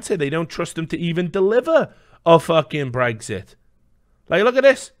no chance here. They don't trust them to even deliver a fucking Brexit. Like, look at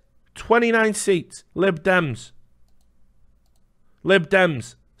this. 29 seats. Lib Dems. Lib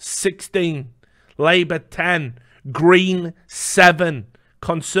Dems, 16. Labour, 10. Green, 7.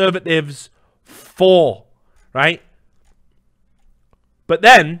 Conservatives, 4. Right? But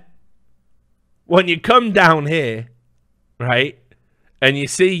then, when you come down here, right, and you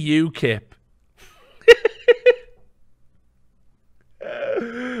see UKIP,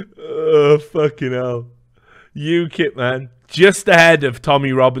 oh, fucking hell. UKIP, man, just ahead of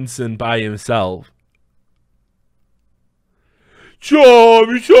Tommy Robinson by himself.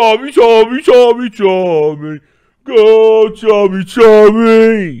 Tommy, Tommy, Tommy, Tommy, Tommy. Go, Tommy,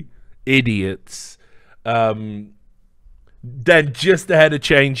 Tommy. Idiots. Then just ahead of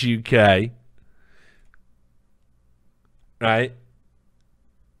Change UK. Right?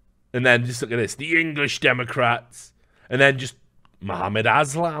 And then just look at this. The English Democrats. And then just Mohammed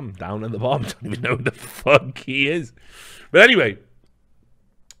Aslam down at the bottom. Don't even know who the fuck he is. But anyway.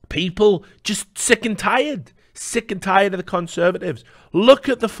 People just sick and tired. Sick and tired of the Conservatives. Look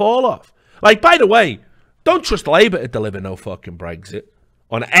at the fall off. Like, by the way, don't trust Labour to deliver no fucking Brexit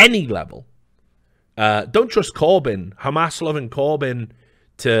on any level. Don't trust Corbyn, Hamas-loving Corbyn,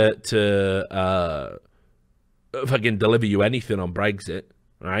 to fucking deliver you anything on Brexit,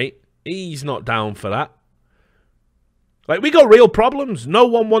 right? He's not down for that. Like, we got real problems. No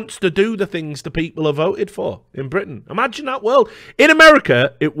one wants to do the things the people have voted for in Britain. Imagine that world. In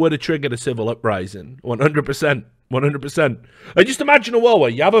America, it would have triggered a civil uprising. 100%. 100%. And just imagine a world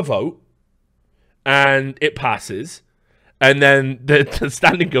where you have a vote and it passes, and then the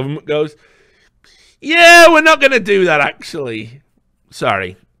standing government goes, yeah, we're not going to do that, actually.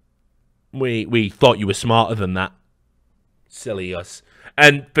 Sorry. We thought you were smarter than that. Silly us.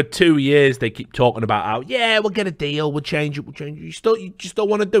 And for 2 years, they keep talking about how, yeah, we'll get a deal, we'll change it, You just don't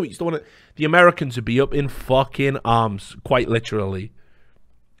want to do it. You still want to. The Americans would be up in fucking arms, quite literally,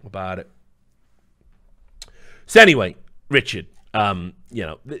 about it. So anyway, Richard, you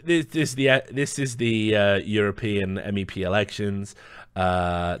know, this is the European MEP elections,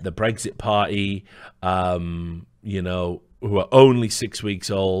 the Brexit Party, you know, who are only 6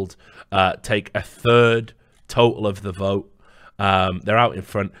 weeks old, take a third total of the vote. They're out in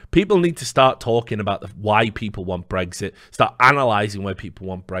front. People need to start talking about why people want Brexit. Start analysing why people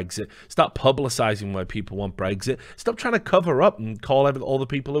want Brexit. Start publicising why people want Brexit. Stop trying to cover up and call all the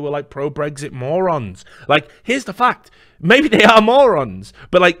people who are like pro-Brexit morons. Like, here's the fact. Maybe they are morons.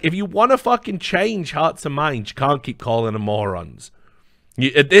 But, like, if you want to fucking change hearts and minds, you can't keep calling them morons.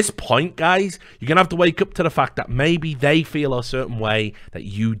 At this point, guys, you're going to have to wake up to the fact that maybe they feel a certain way that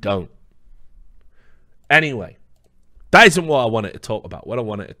you don't. Anyway. That isn't what I wanted to talk about. What I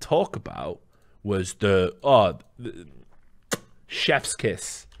wanted to talk about was the chef's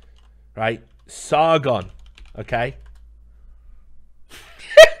kiss, right? Sargon, okay?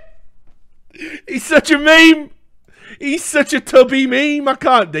 He's such a meme. He's such a tubby meme. I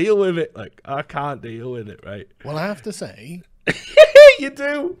can't deal with it. Like, I can't deal with it, right? Well, I have to say... You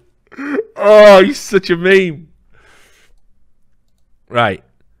do? Oh, he's such a meme. Right.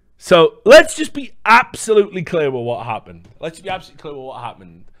 So let's just be absolutely clear with what happened. Let's be absolutely clear with what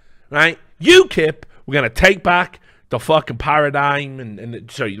happened, right? UKIP, we're going to take back the fucking paradigm,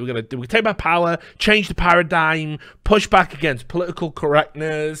 sorry, we're take back power, change the paradigm, push back against political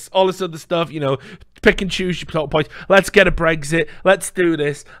correctness, all this other stuff, you know, pick and choose your talk points. Let's get a Brexit. Let's do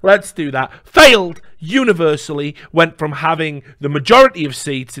this. Let's do that. Failed universally. Went from having the majority of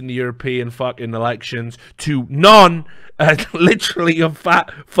seats in the European fucking elections to none. Literally a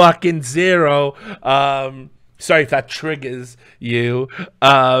fat fucking zero. Sorry if that triggers you.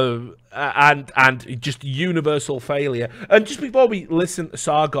 And just universal failure. And just before we listen to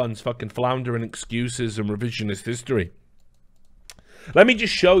Sargon's fucking floundering excuses and revisionist history, let me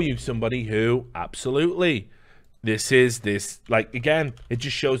just show you somebody who absolutely like, again, it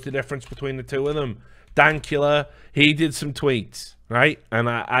just shows the difference between the two of them. Dankula, he did some tweets, right? And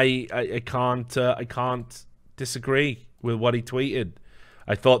I can't disagree with what he tweeted.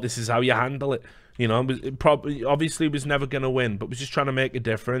 I thought this is how you handle it. You know, it probably, obviously, was never going to win, but was just trying to make a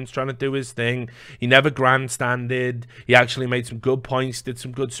difference, trying to do his thing. He never grandstanded. He actually made some good points, did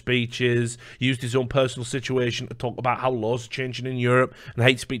some good speeches, used his own personal situation to talk about how laws are changing in Europe and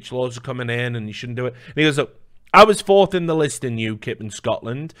hate speech laws are coming in and you shouldn't do it. And he goes, look, I was fourth in the list in UKIP in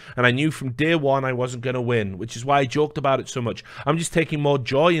Scotland, and I knew from day one I wasn't going to win, which is why I joked about it so much. I'm just taking more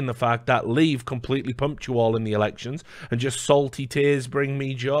joy in the fact that Leave completely pumped you all in the elections, and just salty tears bring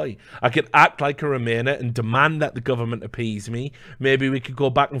me joy. I could act like a Remainer and demand that the government appease me. Maybe we could go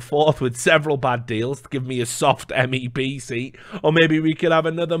back and forth with several bad deals to give me a soft MEP seat, or maybe we could have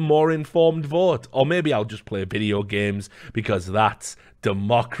another more informed vote, or maybe I'll just play video games because that's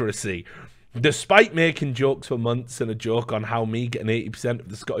democracy. Despite making jokes for months and a joke on how me getting 80% of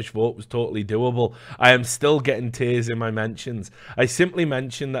the Scottish vote was totally doable, I am still getting tears in my mentions. I simply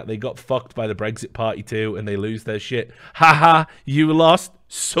mentioned that they got fucked by the Brexit Party too and they lose their shit. Haha, you lost,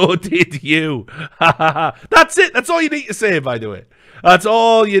 so did you. Haha. That's it. That's all you need to say, by the way. That's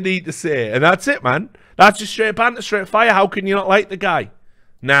all you need to say. And that's it, man. That's just straight banter, straight fire. How can you not like the guy?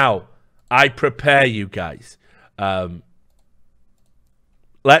 Now, I prepare you guys.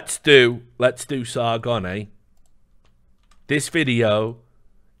 Let's do Sargon, eh? This video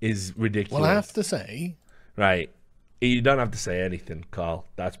is ridiculous. Well, I have to say... Right. You don't have to say anything, Carl.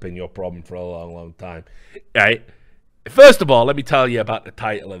 That's been your problem for a long, long time. Right. First of all, let me tell you about the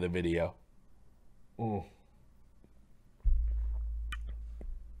title of the video. In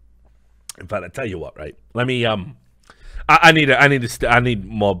fact, I tell you what, right? Let me I need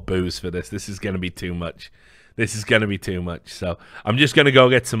more booze for this. This is going to be too much. This is going to be too much. So I'm just going to go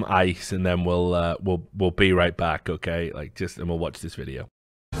get some ice and then we'll be right back, okay? And we'll watch this video.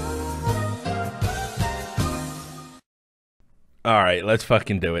 All right, let's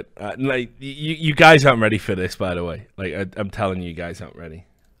fucking do it. Like, you guys aren't ready for this, by the way. Like, I'm telling you, you guys aren't ready.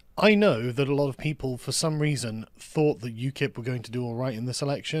 I know that a lot of people, for some reason, thought that UKIP were going to do all right in this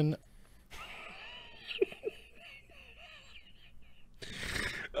election.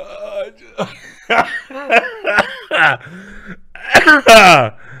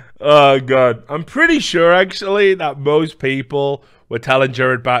 Oh god, I'm pretty sure actually that most people were telling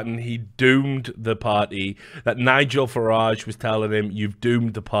Jared Batten he doomed the party, that Nigel Farage was telling him you've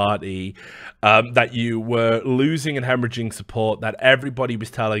doomed the party, that you were losing and hemorrhaging support, that everybody was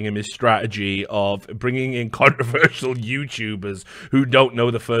telling him his strategy of bringing in controversial YouTubers who don't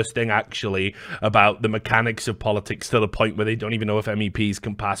know the first thing actually about the mechanics of politics to the point where they don't even know if MEPs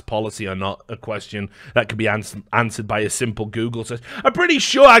can pass policy or not, a question that could be answered by a simple Google search. I'm pretty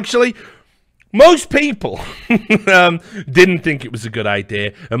sure actually most people didn't think it was a good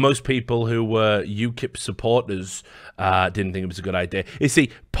idea, and most people who were UKIP supporters didn't think it was a good idea. You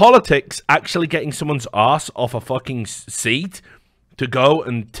see, politics, actually getting someone's arse off a fucking seat to go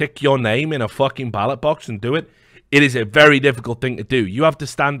and tick your name in a fucking ballot box and do it, it is a very difficult thing to do. You have to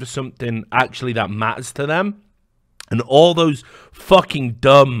stand for something actually that matters to them. And all those fucking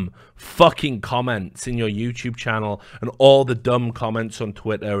dumb fucking comments in your YouTube channel and all the dumb comments on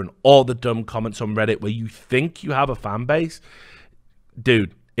Twitter and all the dumb comments on Reddit where you think you have a fan base,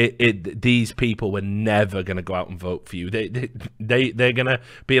 dude, these people were never going to go out and vote for you. They're going to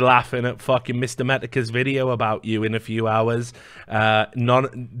be laughing at fucking Mr. Metica's video about you in a few hours.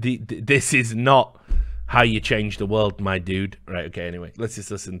 This is not how you change the world, my dude. Right, okay, anyway, let's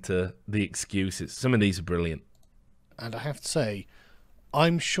just listen to the excuses. Some of these are brilliant. And I have to say,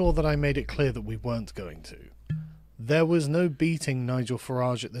 I'm sure that I made it clear that we weren't going to. There was no beating Nigel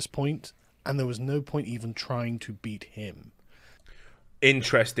Farage at this point, and there was no point even trying to beat him.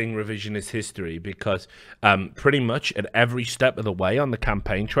 Interesting revisionist history, because pretty much at every step of the way on the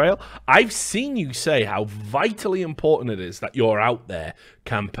campaign trail, I've seen you say how vitally important it is that you're out there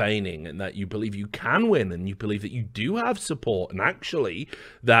campaigning and that you believe you can win and you believe that you do have support, and actually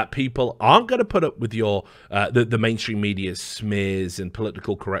that people aren't going to put up with your the mainstream media's smears and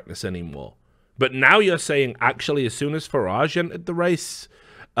political correctness anymore. But now you're saying actually as soon as Farage entered the race,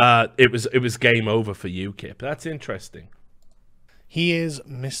 it was game over for UKIP. That's interesting. He is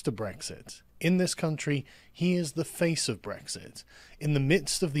Mr. Brexit. In this country, he is the face of Brexit. In the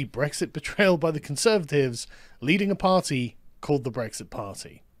midst of the Brexit betrayal by the Conservatives, leading a party called the Brexit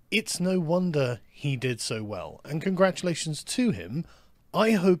Party. It's no wonder he did so well, and congratulations to him.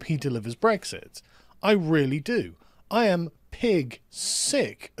 I hope he delivers Brexit. I really do. I am pig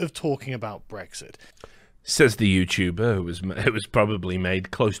sick of talking about Brexit. Says the YouTuber who was probably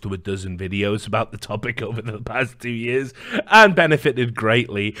made close to a dozen videos about the topic over the past 2 years and benefited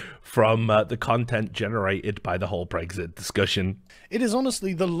greatly from the content generated by the whole Brexit discussion. It is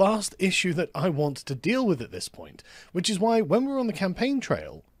honestly the last issue that I want to deal with at this point, which is why when we were on the campaign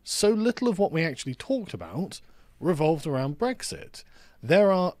trail, so little of what we actually talked about revolved around Brexit.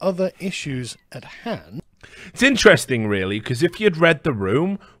 There are other issues at hand. It's interesting, really, because if you'd read the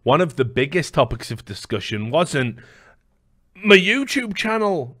room, one of the biggest topics of discussion wasn't my YouTube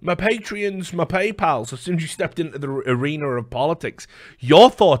channel, my Patreons, my PayPals. As soon as you stepped into the arena of politics,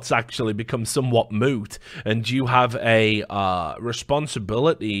 your thoughts actually become somewhat moot, and you have a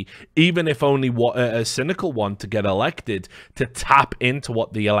responsibility, even if only a cynical one, to get elected, to tap into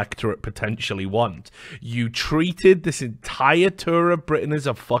what the electorate potentially want. You treated this entire tour of Britain as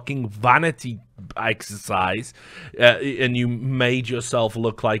a fucking vanity exercise, and you made yourself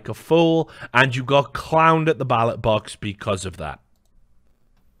look like a fool, and you got clowned at the ballot box because of that.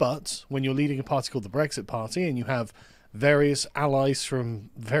 But when you're leading a party called the Brexit Party and you have various allies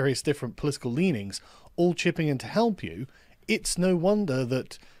from various different political leanings all chipping in to help you, it's no wonder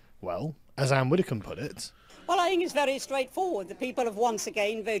that, well, as Anne Widdecombe put it... Well, I think it's very straightforward. The people have once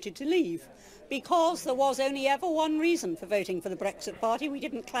again voted to leave, because there was only ever one reason for voting for the Brexit Party. We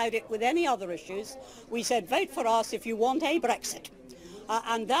didn't cloud it with any other issues. We said, vote for us if you want a Brexit.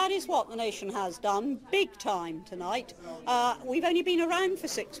 And that is what the nation has done big time tonight. We've only been around for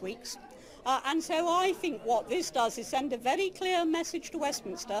 6 weeks. And so I think what this does is send a very clear message to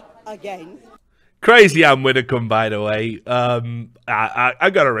Westminster again. Crazy Anne Widdecombe, by the way. I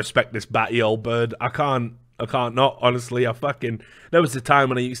gotta respect this batty old bird. I can't not, honestly. There was a time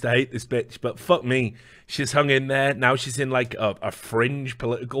when I used to hate this bitch, but fuck me. She's hung in there. Now she's in like a fringe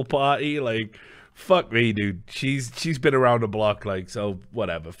political party. Like, fuck me, dude. She's been around the block, like, so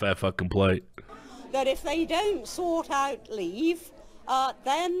whatever. Fair fucking play. That if they don't sort out leave,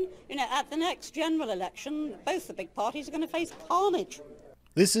 then, at the next general election, both the big parties are going to face carnage.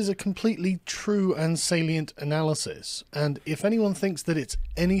 This is a completely true and salient analysis, and if anyone thinks that it's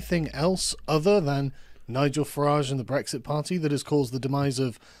anything else other than Nigel Farage and the Brexit Party that has caused the demise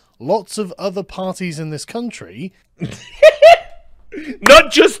of lots of other parties in this country...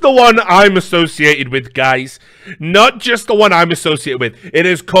 Not just the one I'm associated with, guys. Not just the one I'm associated with. It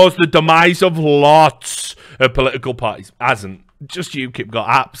has caused the demise of lots of political parties. Hasn't. Just UKIP got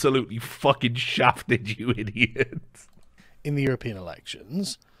absolutely fucking shafted, you idiots. in the European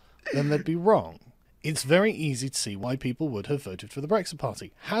elections, then they'd be wrong. It's very easy to see why people would have voted for the Brexit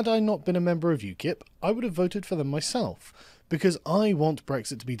Party. Had I not been a member of UKIP, I would have voted for them myself, because I want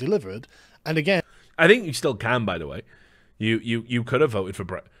Brexit to be delivered. And again, I think you still can, by the way. You could have voted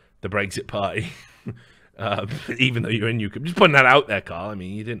for the Brexit Party, even though you're in UKIP. Just putting that out there, Carl. I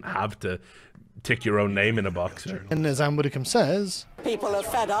mean, you didn't have to tick your own name in a box. And as Anne Widdecombe says, people are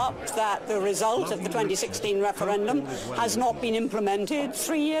fed up that the result of the 2016 referendum has not been implemented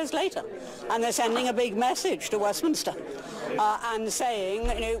 3 years later. And they're sending a big message to Westminster and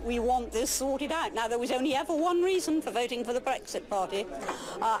saying, you know, we want this sorted out. Now, there was only ever one reason for voting for the Brexit Party,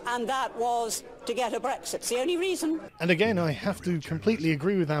 and that was to get a Brexit. It's the only reason. And again, I have to completely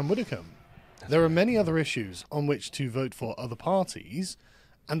agree with Anne Widdecombe. There are many other issues on which to vote for other parties,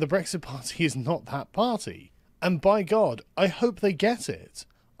 and the Brexit Party is not that party. And by God, I hope they get it.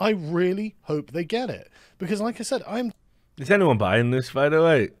 I really hope they get it. Because like I said, Is anyone buying this, by the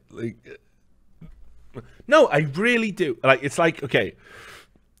way? Like, no, I really do. Like, it's like, okay,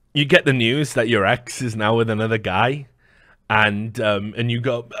 you get the news that your ex is now with another guy, and you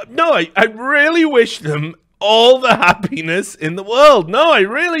go, no, I really wish them all the happiness in the world. No, I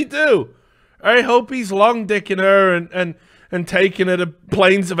really do. I hope he's long dicking her and taking her to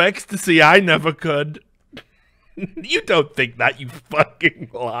planes of ecstasy I never could. You don't think that, you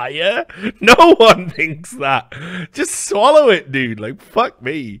fucking liar. No one thinks that. Just swallow it, dude. Like, fuck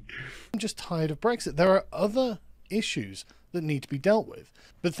me. I'm just tired of Brexit. There are other issues that need to be dealt with.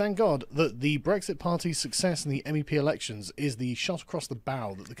 But thank God that the Brexit Party's success in the MEP elections is the shot across the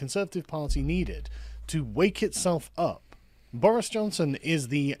bow that the Conservative Party needed to wake itself up. Boris Johnson is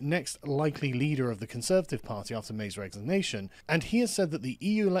the next likely leader of the Conservative Party after May's resignation, and he has said that the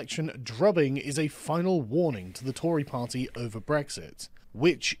EU election drubbing is a final warning to the Tory party over Brexit,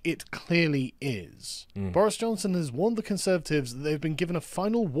 which it clearly is. Boris Johnson has warned the Conservatives that they've been given a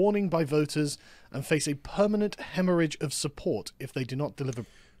final warning by voters and face a permanent hemorrhage of support if they do not deliver.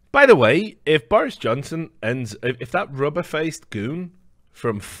 By the way, if Boris Johnson if that rubber-faced goon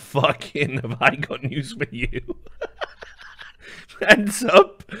from fucking Have I Got News For You ends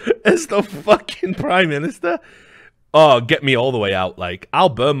up as the fucking Prime Minister, oh, get me all the way out. Like, I'll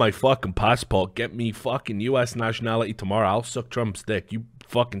burn my fucking passport, get me fucking US nationality tomorrow. I'll suck Trump's dick. You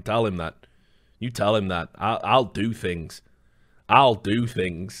fucking tell him that. You tell him that. I'll do things. I'll do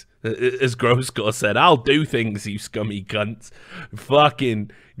things. As Groscore said, I'll do things, you scummy cunts.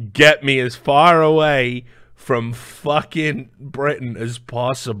 Fucking get me as far away from fucking Britain as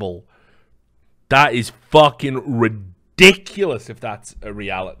possible. That is fucking ridiculous if that's a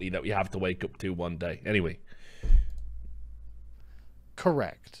reality that we have to wake up to one day. Anyway.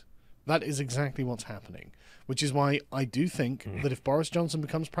 Correct. That is exactly what's happening. Which is why I do think that if Boris Johnson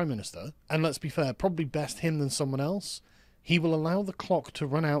becomes Prime Minister, and let's be fair, probably best him than someone else, he will allow the clock to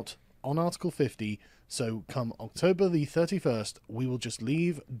run out on Article 50, so come October the 31st, we will just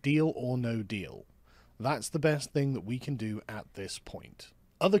leave deal or no deal. That's the best thing that we can do at this point.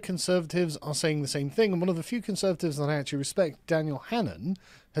 Other Conservatives are saying the same thing, and one of the few Conservatives that I actually respect, Daniel Hannan,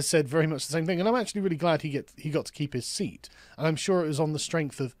 has said very much the same thing, and I'm actually really glad he got to keep his seat, and I'm sure it was on the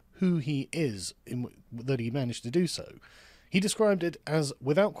strength of who he is that he managed to do so. He described it as,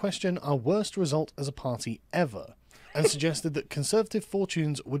 without question, our worst result as a party ever, and suggested that Conservative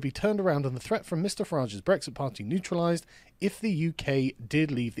fortunes would be turned around and the threat from Mr Farage's Brexit Party neutralised if the UK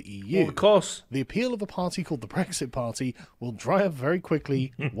did leave the EU. Well, of course. The appeal of a party called the Brexit Party will dry up very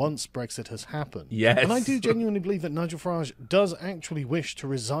quickly once Brexit has happened. Yes. And I do genuinely believe that Nigel Farage does actually wish to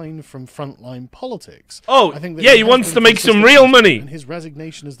resign from frontline politics. Oh, I think that yeah, he wants to make some consistent, real money. and his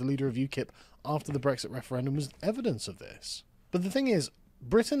resignation as the leader of UKIP after the Brexit referendum was evidence of this. But the thing is,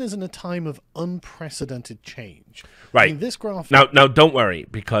 Britain is in a time of unprecedented change. Right. I mean, this graph... Now, don't worry,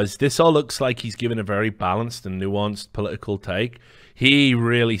 because this all looks like he's given a very balanced and nuanced political take. He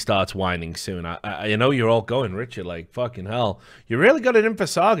really starts whining soon. I know you're all going, Richard, like, fucking hell. You really got it in for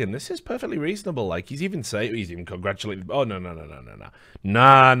Sargon. This is perfectly reasonable. Like, he's even congratulating... Oh, no.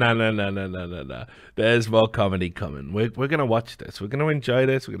 No. There's more comedy coming. We're going to watch this. We're going to enjoy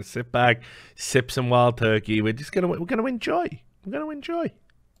this. We're going to sit back, sip some wild turkey. We're going to enjoy. We're going to enjoy.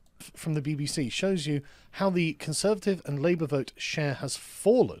 from the BBC shows you how the Conservative and Labour vote share has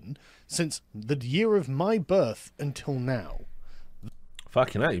fallen since the year of my birth until now.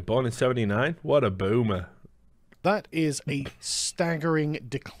 Fucking hell, you born in 79? What a boomer. That is a staggering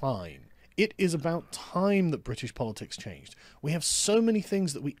decline. It is about time that British politics changed. We have so many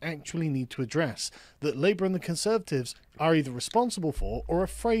things that we actually need to address that Labour and the Conservatives are either responsible for or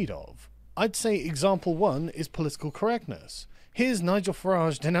afraid of. I'd say example one is political correctness. Here's Nigel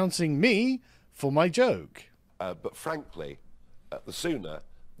Farage denouncing me for my joke. But frankly, the sooner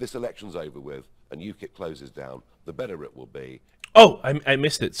this election's over with and UKIP closes down, the better it will be. Oh, I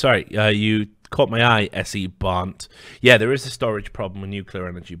missed it. Sorry. You caught my eye, S.E. Bont. Yeah, there is a storage problem with nuclear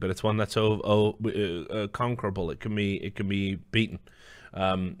energy, but it's one that's conquerable. It can be beaten.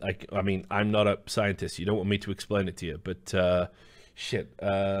 I mean, I'm not a scientist. You don't want me to explain it to you, but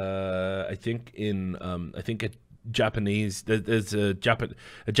I think a Japanese there's a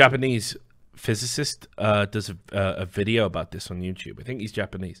Japanese physicist does a video about this on YouTube. I think he's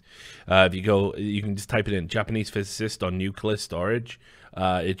Japanese. If you go, you can just type it in, Japanese physicist on nuclear storage.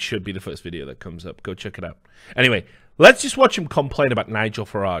 It should be the first video that comes up. Go check it out. Anyway, let's just watch him complain about Nigel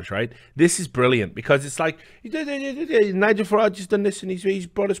Farage, right? This is brilliant because it's like, Nigel Farage has done this and he's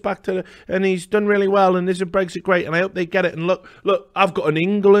brought us back to and he's done really well and isn't Brexit great and I hope they get it. And look, I've got an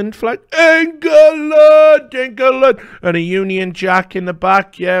England flag. England! And a Union Jack in the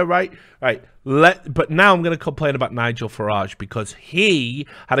back. Yeah, right. But now I'm going to complain about Nigel Farage because he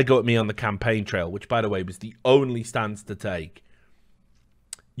had a go at me on the campaign trail, which, by the way, was the only stance to take.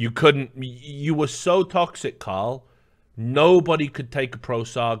 You were so toxic, Carl. Nobody could take a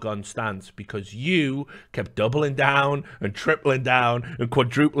pro-Sargon stance because you kept doubling down and tripling down and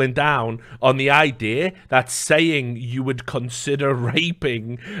quadrupling down on the idea that saying you would consider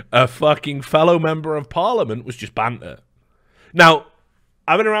raping a fucking fellow member of parliament was just banter. Now,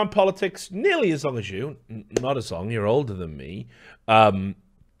 I've been around politics nearly as long as you. Not as long. You're older than me. But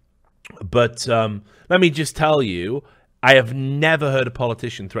let me just tell you, I have never heard a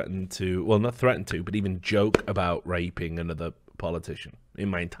politician threaten to, well, not threaten to, but even joke about raping another politician in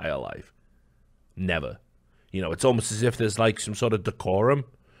my entire life. Never. You know, it's almost as if there's like some sort of decorum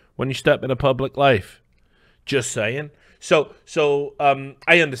when you step in a public life. Just saying. So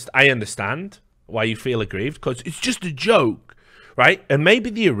I understand why you feel aggrieved, because it's just a joke. Right? And maybe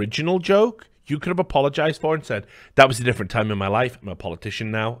the original joke you could have apologized for and said, that was a different time in my life. I'm a politician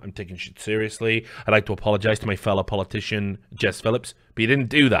now. I'm taking shit seriously. I'd like to apologize to my fellow politician, Jess Phillips. But you didn't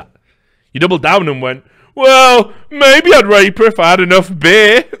do that. You doubled down and went, well, maybe I'd rape her if I had enough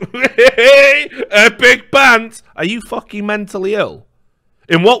beer. Epic pants. Are you fucking mentally ill?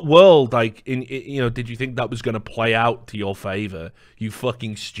 In what world, like, did you think that was going to play out to your favor? You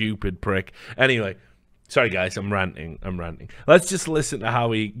fucking stupid prick. Anyway. Sorry, guys, I'm ranting. Let's just listen to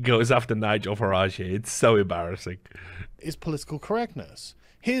how he goes after Nigel Farage here. It's so embarrassing. Is political correctness.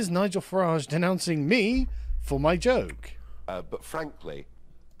 Here's Nigel Farage denouncing me for my joke. But frankly,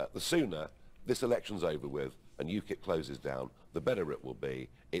 the sooner this election's over with and UKIP closes down, the better it will be.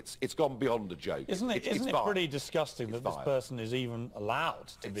 It's gone beyond a joke. Isn't it pretty disgusting that this person is even allowed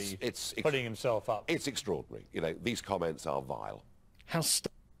to be putting himself up? It's extraordinary. You know, these comments are vile. How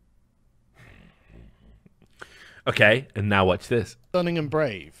Okay, and now watch this. stunning and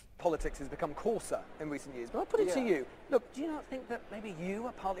brave. Politics has become coarser in recent years. But I'll put it to you. Look, do you not think that maybe you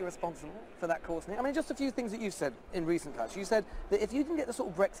are partly responsible for that coarsening? I mean, just a few things that you've said in recent times. You said that if you can get the sort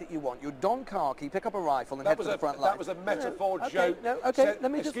of Brexit you want, you'd don khaki, pick up a rifle and head for the front line. That was a metaphor joke.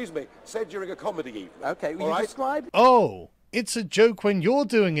 Excuse me, said during a comedy evening. Okay, will you describe? Oh, it's a joke when you're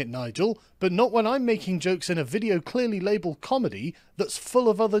doing it, Nigel, but not when I'm making jokes in a video clearly labelled comedy that's full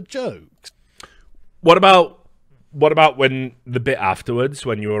of other jokes. What about when the bit afterwards,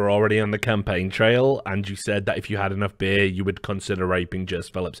 when you were already on the campaign trail and you said that if you had enough beer, you would consider raping Jess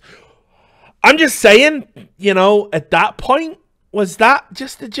Phillips? I'm just saying, at that point, was that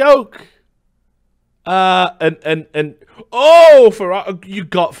just a joke? Farage, you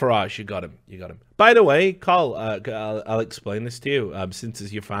got Farage, you got him. By the way, Carl, I'll explain this to you. Since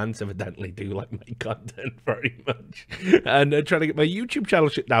as your fans evidently do like my content very much, and trying to get my YouTube channel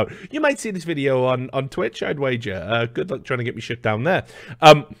shut down, you might see this video on Twitch. I'd wager. Good luck trying to get me shut down there.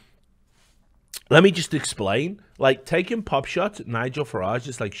 Let me just explain. Like, taking pop shots at Nigel Farage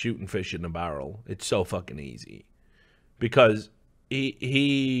is like shooting fish in a barrel. It's so fucking easy because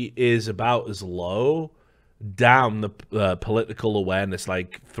he is about as low down the political awareness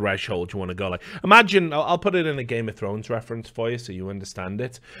like threshold you want to go. Like, imagine, I'll put it in a Game of Thrones reference for you so you understand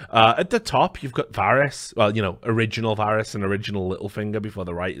it. At the top, you've got Varys, well, you know, original Varys and original Littlefinger before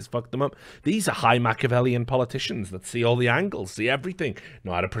the writers fucked them up. These are high Machiavellian politicians that see all the angles, see everything,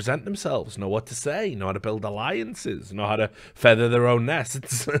 know how to present themselves, know what to say, know how to build alliances, know how to feather their own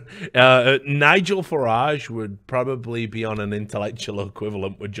nests. Nigel Farage would probably be on an intellectual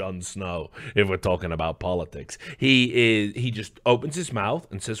equivalent with Jon Snow if we're talking about politics. He just opens his mouth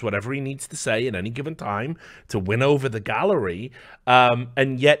and says whatever he needs to say at any given time to win over the gallery,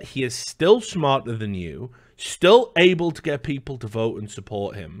 and yet he is still smarter than you, still able to get people to vote and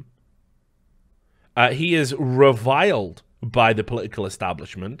support him. He is reviled by the political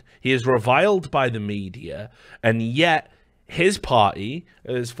establishment. He is reviled by the media, and yet his party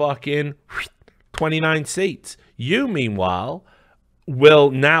is fucking 29 seats. You, meanwhile, will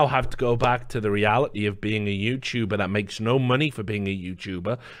now have to go back to the reality of being a YouTuber that makes no money for being a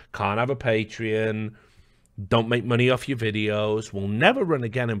YouTuber, can't have a Patreon, don't make money off your videos, will never run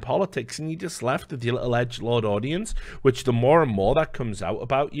again in politics, and you just left with your little edgelord audience, which the more and more that comes out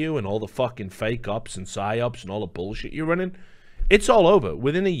about you and all the fucking fake ops and psyops and all the bullshit you're running, it's all over.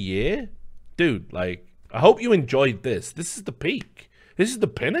 Within a year, dude, like, I hope you enjoyed this. This is the peak. This is the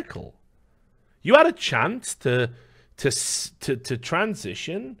pinnacle. You had a chance to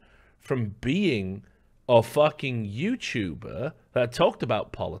transition from being a fucking YouTuber that talked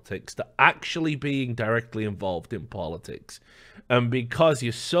about politics to actually being directly involved in politics. And because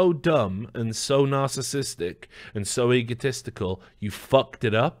you're so dumb and so narcissistic and so egotistical, you fucked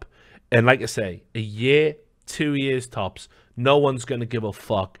it up. And like I say, a year, 2 years tops, no one's going to give a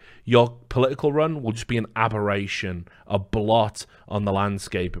fuck. Your political run will just be an aberration, a blot on the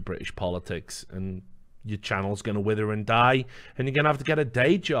landscape of British politics. And your channel's going to wither and die, and you're going to have to get a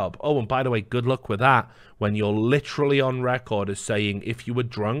day job. Oh, and by the way, good luck with that when you're literally on record as saying if you were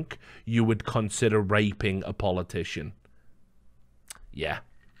drunk, you would consider raping a politician. Yeah.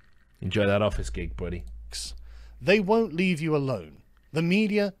 Enjoy that office gig, buddy. They won't leave you alone. The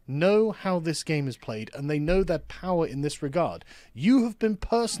media know how this game is played, and they know their power in this regard. You have been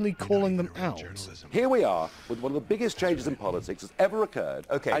personally calling them out. Here we are with one of the biggest changes in politics that's ever occurred,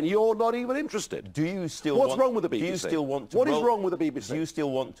 and you're not even interested. Do you still What's wrong with the BBC? Do you still want to What is wrong with the BBC? Do you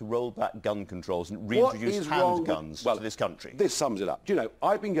still want to roll back gun controls and reintroduce handguns to this country? This sums it up. Do you know,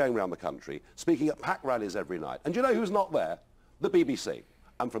 I've been going around the country speaking at pack rallies every night, and do you know who's not there? The BBC.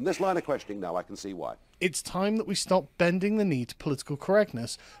 And from this line of questioning now, I can see why. It's time that we stop bending the knee to political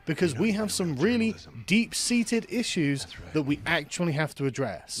correctness, because we have some really deep-seated issues that we actually have to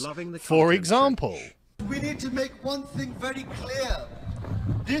address. For example, we need to make one thing very clear.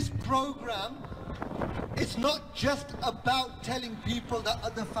 This program, it's not just about telling people that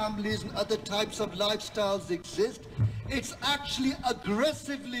other families and other types of lifestyles exist. It's actually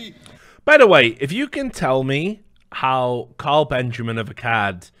aggressively... By the way, if you can tell me how Carl Benjamin of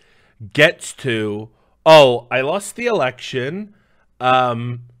Akkad gets to, oh, I lost the election.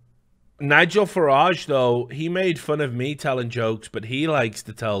 Nigel Farage, though, he made fun of me telling jokes, but he likes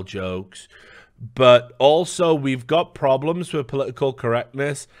to tell jokes. But also, we've got problems with political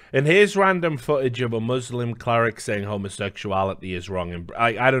correctness. And here's random footage of a Muslim cleric saying homosexuality is wrong. And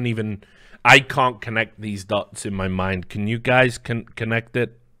I can't connect these dots in my mind. Can you guys connect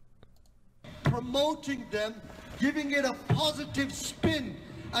it? Promoting them, giving it a positive spin,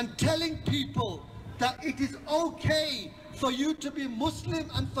 and telling people that it is okay for you to be Muslim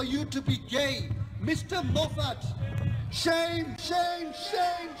and for you to be gay. Mr. Moffat, shame, shame,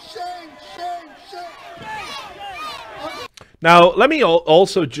 shame, shame, shame, shame. Now, let me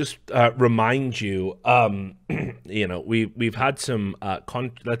also just remind you, you know, we've had some,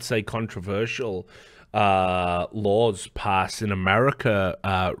 let's say, controversial laws passed in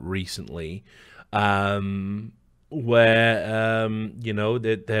America recently, where, you know,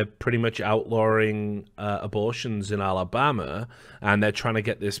 they're pretty much outlawing abortions in Alabama, and they're trying to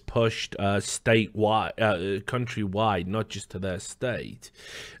get this pushed statewide, countrywide, not just to their state.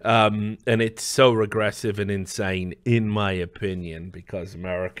 And it's so regressive and insane, in my opinion, because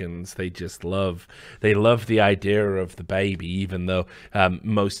Americans, they love the idea of the baby, even though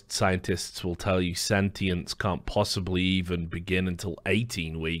most scientists will tell you sentience can't possibly even begin until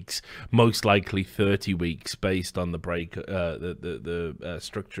 18 weeks, most likely 30 weeks, based on the the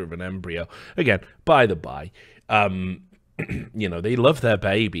structure of an embryo. Again, by the by, you know, they love their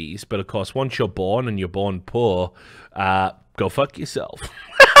babies, but of course, once you're born and you're born poor, go fuck yourself.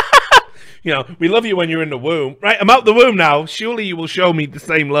 You know, we love you when you're in the womb. Right, I'm out the womb now. Surely you will show me the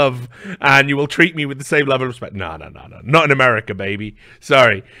same love and you will treat me with the same level of respect. No. Not in America, baby.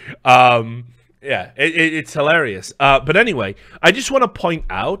 Sorry. Yeah, it's hilarious. But anyway, I just want to point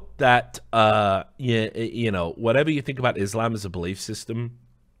out that, you know, whatever you think about Islam as a belief system,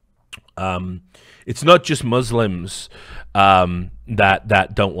 it's not just Muslims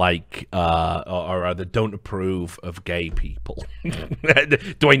that don't like or rather don't approve of gay people.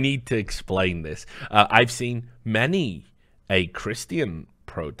 Do I need to explain this? I've seen many a Christian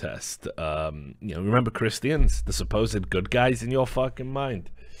protest. You know, remember Christians, the supposed good guys in your fucking mind.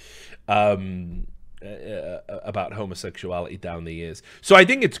 About homosexuality down the years. So I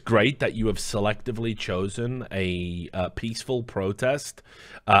think it's great that you have selectively chosen a peaceful protest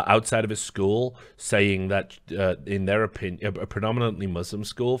outside of a school, saying that in their opinion, a predominantly Muslim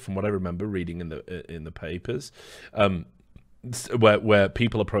school, from what I remember reading in the papers, where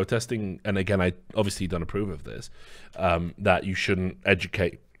people are protesting, and again, I obviously don't approve of this, that you shouldn't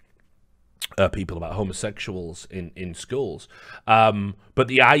educate people about homosexuals in schools. But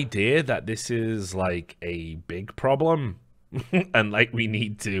the idea that this is like a big problem and like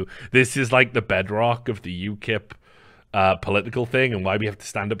this is like the bedrock of the UKIP political thing and why we have to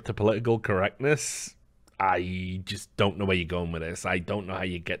stand up to political correctness, I just don't know where you're going with this. I don't know how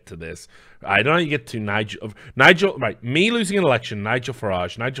you get to this. I don't know how you get to Nigel, right, me losing an election, Nigel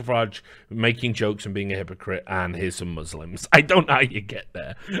Farage making jokes and being a hypocrite, and here's some Muslims. I don't know how you get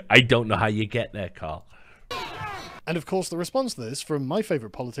there. I don't know how you get there, Carl. And of course the response to this from my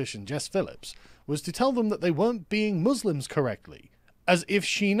favourite politician, Jess Phillips, was to tell them that they weren't being Muslims correctly, as if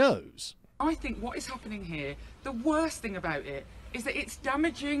she knows. I think what is happening here, the worst thing about it, is that it's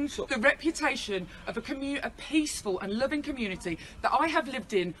damaging the reputation of a peaceful and loving community that I have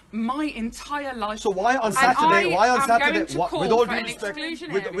lived in my entire life. So why on Saturday? With all due respect,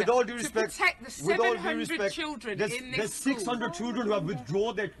 with all due respect, to protect the 700 children in there's 600 children who have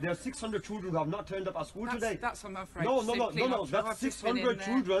withdrawn. There are 600 children who have not turned up at school today. That's I'm afraid. No. That's 600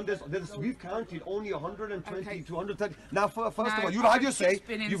 children. We've counted only 120 to 130. Now, first of all, you have your say.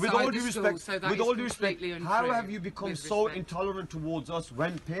 With all due respect, how have you become so intolerant towards us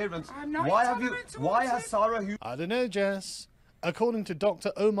when parents? Why has Sarah I don't know, Jess. According to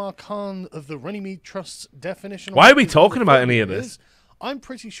Dr. Omar Khan of the Runnymede Trust's definition, why are we talking about any of this? I'm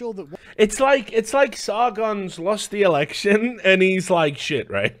pretty sure that it's like Sargon's lost the election and he's like, shit,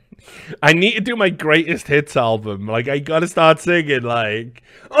 right? I need to do my greatest hits album. Like, I gotta start singing like,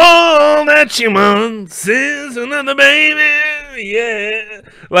 all that you want is another baby, yeah.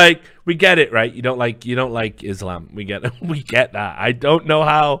 Like, we get it, right? You don't like Islam. We get that. I don't know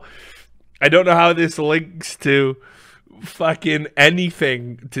how this links to fucking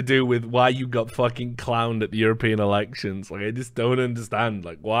anything to do with why you got fucking clowned at the European elections. Like, I just don't understand.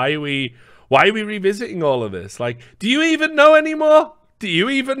 Like, why are we revisiting all of this? Like, do you even know anymore? Do you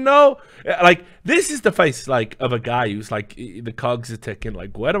even know? Like, this is the face, like, of a guy who's like, the cogs are ticking.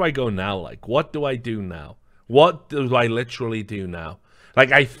 Like, where do I go now? Like, what do I do now? What do I literally do now?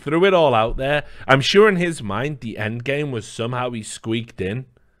 Like, I threw it all out there. I'm sure in his mind, the end game was somehow he squeaked in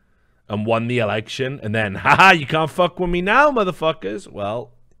and won the election. And then, haha, you can't fuck with me now, motherfuckers.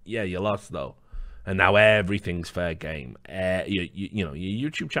 Well, yeah, you lost, though. And now everything's fair game. You know, your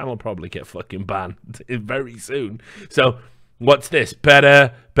YouTube channel will probably get fucking banned very soon. So, what's this?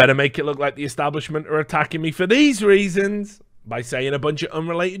 Better make it look like the establishment are attacking me for these reasons by saying a bunch of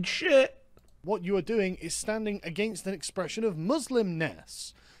unrelated shit. What you are doing is standing against an expression of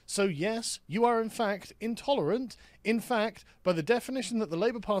Muslimness. So yes, you are in fact intolerant. In fact, by the definition that the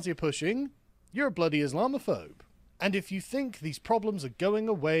Labour Party are pushing, you're a bloody Islamophobe. And if you think these problems are going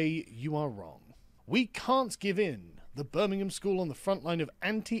away, you are wrong. We can't give in. The Birmingham school on the front line of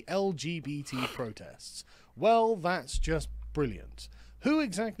anti-LGBT protests. Well, that's just brilliant. Who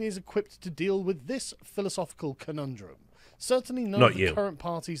exactly is equipped to deal with this philosophical conundrum? Certainly none of the current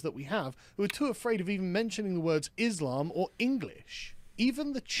parties that we have, who are too afraid of even mentioning the words Islam or English.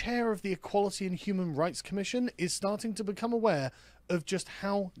 Even the chair of the Equality and Human Rights Commission is starting to become aware of just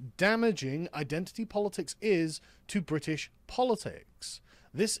how damaging identity politics is to British politics.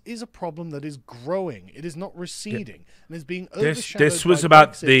 This is a problem that is growing. It is not receding, and is being overshadowed. This was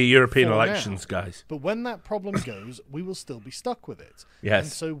about the European elections, guys. But when that problem goes, we will still be stuck with it. Yes.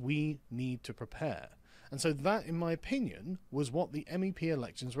 And so we need to prepare. And so that, in my opinion, was what the MEP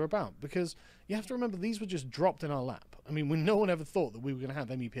elections were about. Because you have to remember, these were just dropped in our lap. I mean, no one ever thought that we were going to have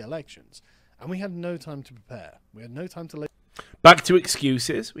MEP elections. And we had no time to prepare. We had no time to... Back to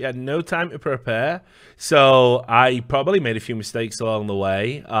excuses. We had no time to prepare. So I probably made a few mistakes along the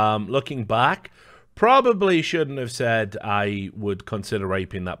way. Looking back, Probably shouldn't have said I would consider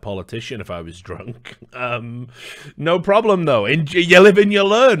raping that politician if I was drunk. No problem, though. You live and you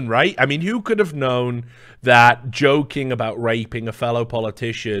learn, right? I mean, who could have known that joking about raping a fellow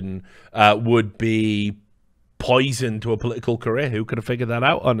politician would be poison to a political career? Who could have figured that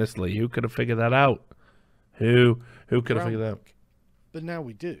out, honestly? Who could have figured that out? Who could have figured that out? But now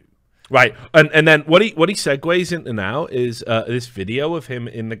we do. Right, and then what he segues into now is this video of him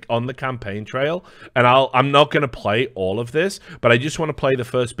on the campaign trail, and I'm not going to play all of this, but I just want to play the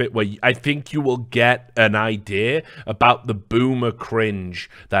first bit where I think you will get an idea about the boomer cringe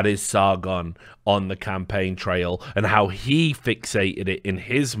that is Sargon on the campaign trail and how he fixated it in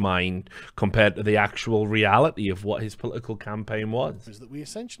his mind compared to the actual reality of what his political campaign was. Is that we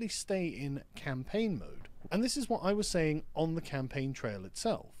essentially stay in campaign mode, and this is what I was saying on the campaign trail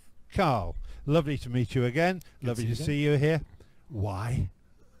itself. Carl, lovely to meet you again. Lovely to see you here. Why?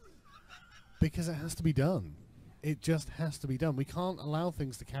 Because it has to be done. It just has to be done. We can't allow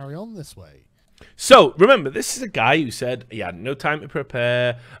things to carry on this way. So, remember, this is a guy who said he had no time to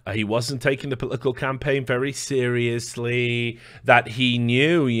prepare, he wasn't taking the political campaign very seriously, that he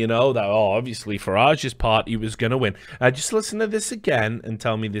knew, you know, that, oh, obviously Farage's party was going to win. Just listen to this again and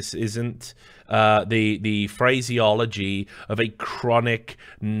tell me this isn't the phraseology of a chronic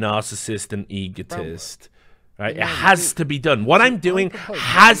narcissist and egotist. Right? It has to be done. What I'm doing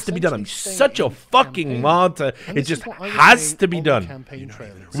has to be done. I'm such a fucking martyr. It just has to be done.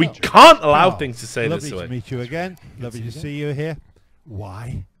 We can't allow things to say this way. Lovely to meet you again. Lovely to see you here.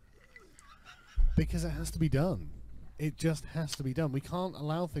 Why? Because it has to be done. It just has to be done. We can't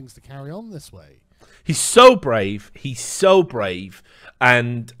allow things to carry on this way. He's so brave. He's so brave.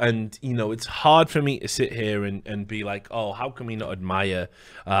 And you know, it's hard for me to sit here and be like, oh, how can we not admire,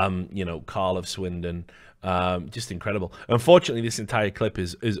 you know, Carl of Swindon? Just incredible. Unfortunately, this entire clip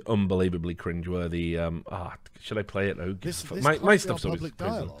is unbelievably cringeworthy. Should I play it? Oh, my stuff's always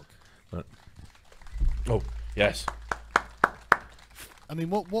dialogue. Right. Oh, yes. I mean,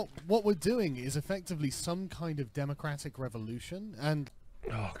 what we're doing is effectively some kind of democratic revolution, and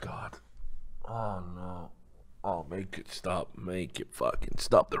oh god, oh no, oh make it stop, make it fucking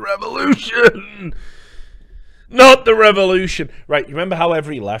stop the revolution. Not the revolution. Right, you remember how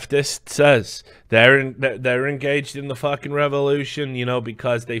every leftist says they're engaged in the fucking revolution, you know,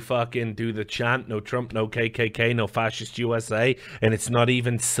 because they fucking do the chant, no Trump, no KKK, no fascist USA, and it's not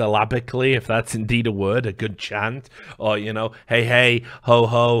even syllabically, if that's indeed a word, a good chant, or, you know, hey, hey, ho,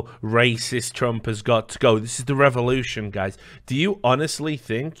 ho, racist Trump has got to go. This is the revolution, guys. Do you honestly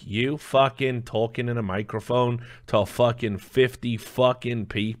think you fucking talking in a microphone to fucking 50 fucking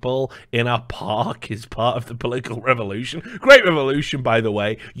people in a park is part of the political revolution? Great revolution, by the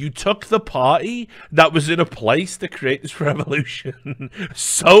way. You took the party that was in a place to create this revolution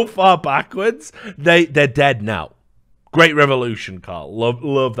so far backwards, they're dead now. Great revolution, Carl.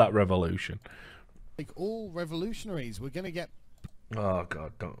 Love that revolution. Like all revolutionaries, we're gonna get oh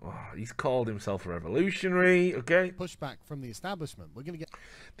god, don't. Oh, he's called himself a revolutionary. Okay, pushback from the establishment. We're gonna get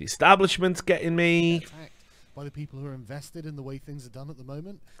the establishment's getting me attacked by the people who are invested in the way things are done at the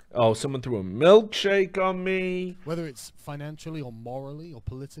moment. Oh, someone threw a milkshake on me. Whether it's financially or morally or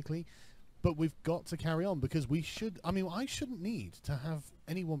politically, but we've got to carry on because we should. I mean, I shouldn't need to have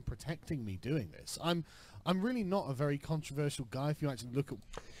anyone protecting me doing this. I'm really not a very controversial guy. If you actually look at.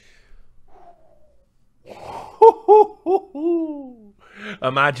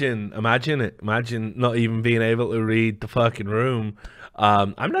 Imagine it. Imagine not even being able to read the fucking room.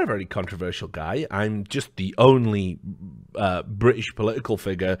 I'm not a very controversial guy. I'm just the only British political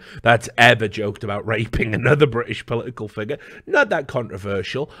figure that's ever joked about raping another British political figure. Not that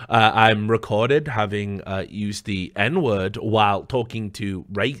controversial. I'm recorded having used the N-word while talking to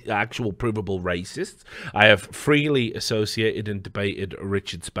actual provable racists. I have freely associated and debated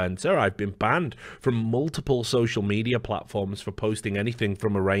Richard Spencer. I've been banned from multiple social media platforms for posting anything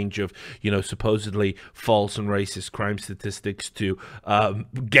from a range of, you know, supposedly false and racist crime statistics to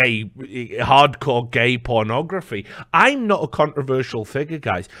hardcore gay pornography. I'm not a controversial figure,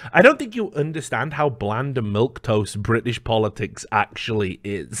 guys. I don't think you understand how bland and milquetoast British politics actually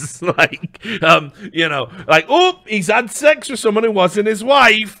is. Like, you know, like, oh, he's had sex with someone who wasn't his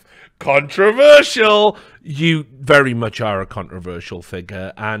wife. Controversial. You very much are a controversial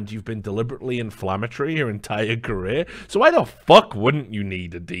figure, and you've been deliberately inflammatory your entire career. So why the fuck wouldn't you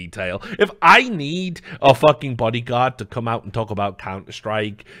need a detail? If I need a fucking bodyguard to come out and talk about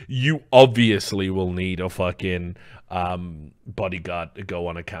Counter-Strike, you obviously will need a fucking bodyguard to go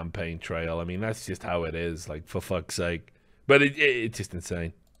on a campaign trail. I mean, that's just how it is, like, for fuck's sake. But it's just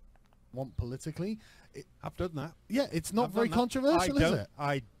insane. Want politically? I've done that. Yeah, it's not very controversial, is it?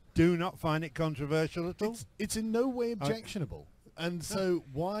 do not find it controversial at all. It's in no way objectionable. And so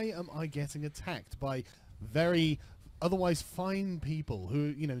why am I getting attacked by very otherwise fine people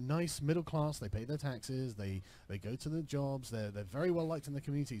who, you know, nice middle class, they pay their taxes, they go to their jobs, they're very well liked in their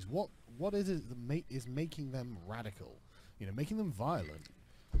communities. What is it that is making them radical? You know, making them violent?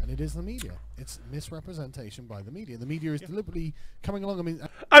 And it is the media. It's misrepresentation by the media. The media is deliberately coming along. I mean,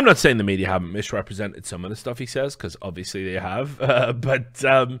 I'm not saying the media haven't misrepresented some of the stuff he says, because obviously they have. But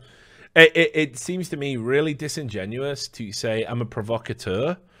it seems to me really disingenuous to say I'm a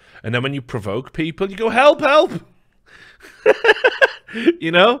provocateur, and then when you provoke people, you go, help, help.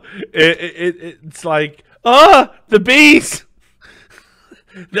 You know, it's like, the bees.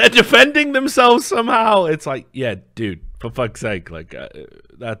 They're defending themselves somehow. It's like, yeah, dude, for fuck's sake, like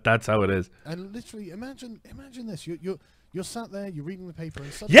that's how it is. And literally, imagine this. You're sat there, you're reading the paper,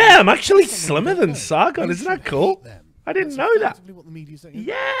 and yeah, I'm actually slimmer than Sargon. Isn't that cool? I didn't know that. What the media's doing.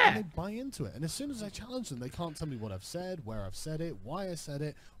 Yeah. And they buy into it. And as soon as I challenge them, they can't tell me what I've said, where I've said it, why I said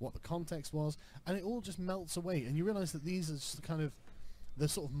it, what the context was, and it all just melts away. And you realize that these are just kind of the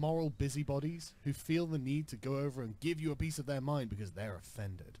sort of moral busybodies who feel the need to go over and give you a piece of their mind because they're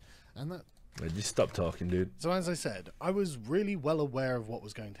offended. And that... Just stop talking, dude. So as I said, I was really well aware of what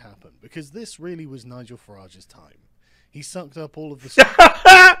was going to happen, because this really was Nigel Farage's time. He sucked up all of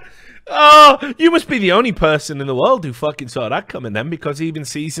the... Oh, you must be the only person in the world who fucking saw that coming then, because even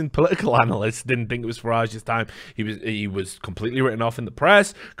seasoned political analysts didn't think it was Farage's time. He was completely written off in the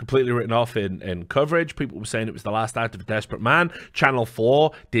press, completely written off in coverage. People were saying it was the last act of a desperate man. Channel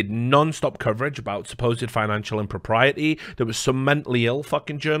 4 did non-stop coverage about supposed financial impropriety. There was some mentally ill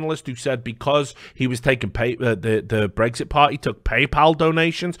fucking journalist who said because he was taking the Brexit Party took PayPal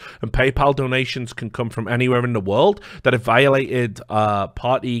donations, and PayPal donations can come from anywhere in the world, that it violated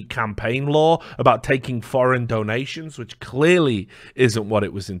party campaign law about taking foreign donations, which clearly isn't what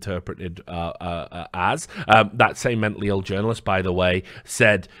it was interpreted as. That same mentally ill journalist, by the way,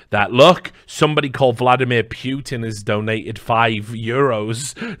 said that, look, somebody called Vladimir Putin has donated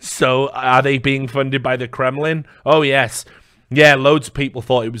 €5, so are they being funded by the Kremlin? Oh, yes. Yeah, loads of people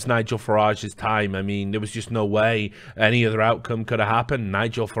thought it was Nigel Farage's time. I mean, there was just no way any other outcome could have happened.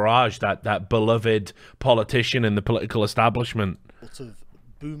 Nigel Farage, that beloved politician in the political establishment. Lots of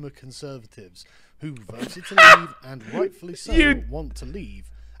boomer conservatives who voted to leave, and rightfully so want to leave.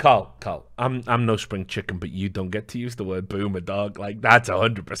 Carl, I'm no spring chicken, but you don't get to use the word boomer, dog. Like, that's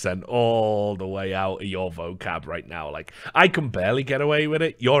 100% all the way out of your vocab right now. Like, I can barely get away with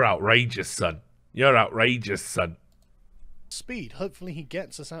it. You're outrageous, son. You're outrageous, son. Speed. Hopefully he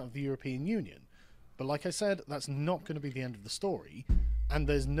gets us out of the European Union. But like I said, that's not going to be the end of the story, and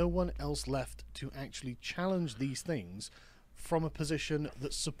there's no one else left to actually challenge these things from a position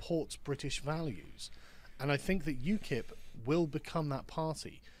that supports British values. And I think that UKIP will become that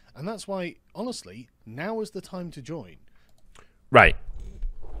party. And that's why, honestly, now is the time to join. Right.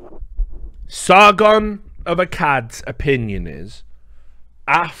 Sargon of Akkad's opinion is,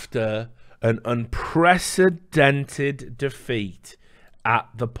 after an unprecedented defeat at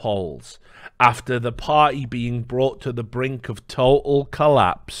the polls, after the party being brought to the brink of total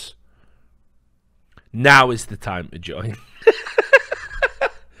collapse, now is the time to join.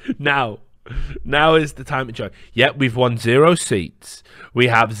 Now is the time to join. Yet we've won 0 seats. We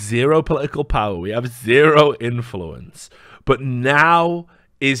have 0 political power. We have 0 influence. But now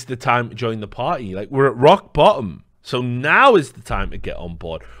is the time to join the party. Like, we're at rock bottom. So now is the time to get on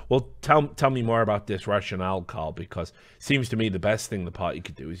board. Well, tell me more about this rationale, Carl, because it seems to me the best thing the party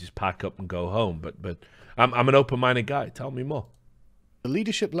could do is just pack up and go home. But I'm an open-minded guy. Tell me more. The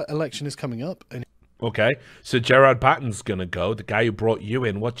leadership election is coming up. And okay, so Gerard Batten's going to go, the guy who brought you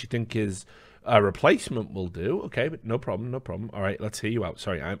in. What do you think his replacement will do? Okay, but no problem. All right, let's hear you out.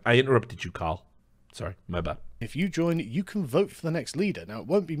 Sorry, I interrupted you, Carl. Sorry, my bad. If you join, you can vote for the next leader. Now, it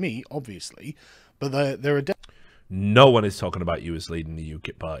won't be me, obviously, but there are... No one is talking about you as leading the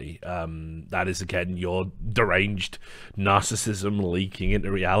UKIP party. That is, again, your deranged narcissism leaking into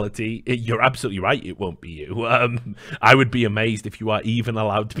reality. You're absolutely right. It won't be you. I would be amazed if you are even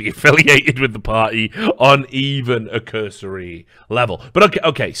allowed to be affiliated with the party on even a cursory level. But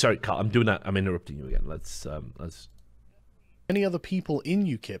okay. Sorry, Carl. I'm doing that. I'm interrupting you again. Let's. Any other people in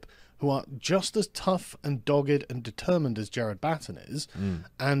UKIP who are just as tough and dogged and determined as Gerard Batten is,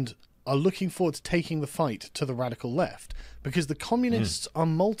 and are looking forward to taking the fight to the radical left, because the communists are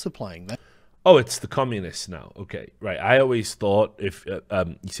multiplying. Oh, it's the communists now. Okay, right. I always thought if,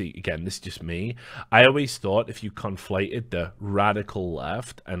 you see, again, this is just me. I always thought if you conflated the radical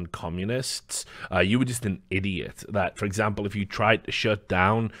left and communists, you were just an idiot. That, for example, if you tried to shut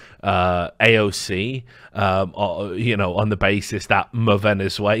down AOC, or, you know, on the basis that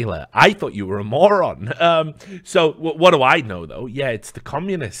Venezuela, I thought you were a moron. So what do I know, though? Yeah, it's the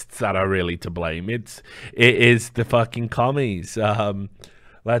communists that are really to blame. It is the fucking commies.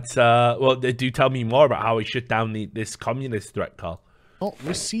 Let's well, do tell me more about how we shut down this communist threat, Carl. Not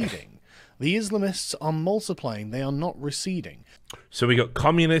receding. The Islamists are multiplying. They are not receding. So we got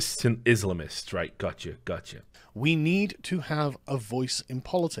communists and Islamists, right? Gotcha. We need to have a voice in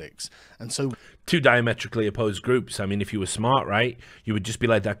politics, and so two diametrically opposed groups. I mean, if you were smart, right, you would just be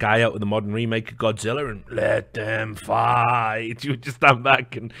like that guy out with the modern remake of Godzilla and let them fight. You would just stand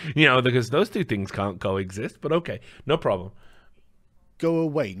back and, you know, because those two things can't coexist. But okay, no problem. Go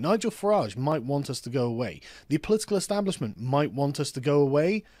away. Nigel Farage might want us to go away. The political establishment might want us to go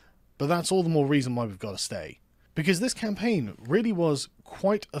away, but that's all the more reason why we've got to stay. Because this campaign really was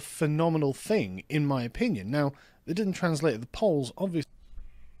quite a phenomenal thing, in my opinion. Now, it didn't translate at the polls, obviously.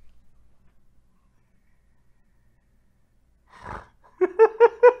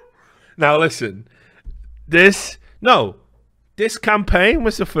 Now listen, this campaign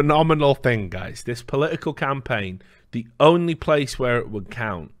was a phenomenal thing, guys. This political campaign, the only place where it would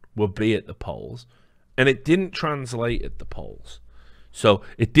count would be at the polls, and it didn't translate at the polls. So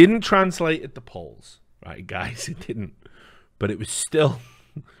it didn't translate at the polls, right, guys? It didn't, but it was still,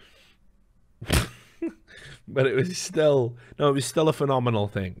 it was still a phenomenal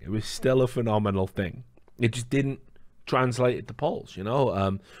thing. It was still a phenomenal thing. It just didn't translate at the polls, you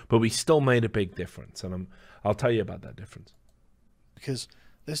know. But we still made a big difference, and I'll tell you about that difference. Because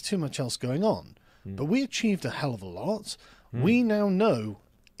there's too much else going on. But we achieved a hell of a lot. We now know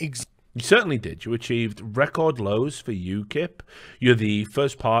you certainly did. You achieved record lows for UKIP. You're the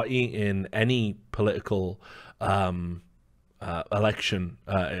first party in any political election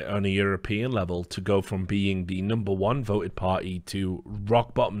on a European level to go from being the #1 voted party to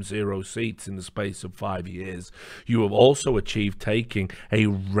rock bottom 0 seats in the space of 5 years. You have also achieved taking a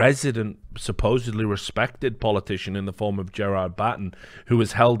resident, supposedly respected politician in the form of Gerard Batten, who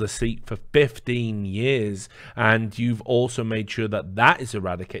has held a seat for 15 years, and you've also made sure that that is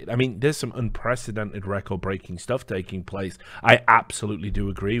eradicated. I mean, there's some unprecedented record-breaking stuff taking place. I absolutely do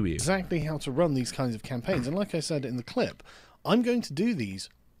agree with you. Exactly how to run these kinds of campaigns, and like I said in the clip, I'm going to do these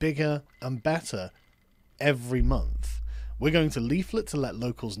bigger and better every month. We're going to leaflet to let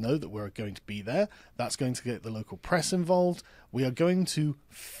locals know that we're going to be there. That's going to get the local press involved. We are going to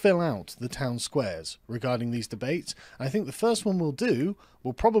fill out the town squares regarding these debates. I think the first one we'll do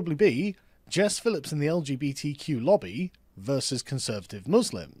will probably be Jess Phillips in the LGBTQ lobby versus conservative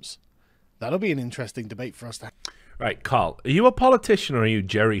Muslims. That'll be an interesting debate for us to have. Right, Carl, are you a politician or are you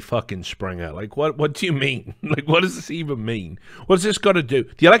Jerry fucking Springer? Like, what do you mean? Like, what does this even mean? What's this got to do?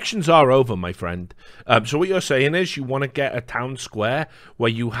 The elections are over, my friend. So what you're saying is you want to get a town square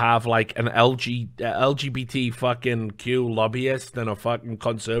where you have, like, an LGBT fucking Q lobbyist and a fucking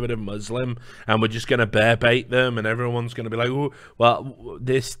conservative Muslim, and we're just going to bear bait them, and everyone's going to be like, ooh, well,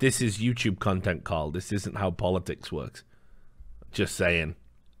 this is YouTube content, Carl. This isn't how politics works. Just saying.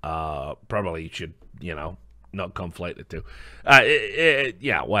 Probably you should, you know, not conflate the two.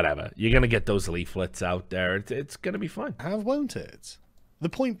 Yeah, whatever. You're going to get those leaflets out there. It's going to be fun. Won't it? The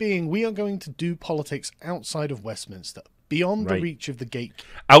point being, we are going to do politics outside of Westminster, beyond the reach of the gate.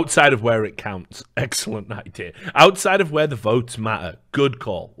 Outside of where it counts. Excellent idea. Outside of where the votes matter. Good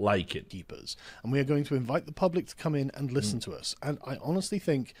call. Like it. Keepers. And we are going to invite the public to come in and listen to us. And I honestly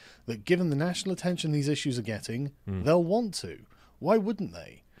think that given the national attention these issues are getting, they'll want to. Why wouldn't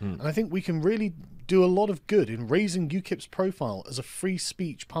they? And I think we can really do a lot of good in raising UKIP's profile as a free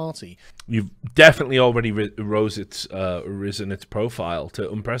speech party. You've definitely already risen its profile to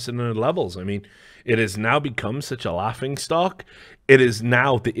unprecedented levels. I mean, it has now become such a laughingstock. It is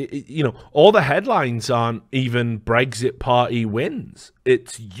now, you know, all the headlines aren't even Brexit party wins.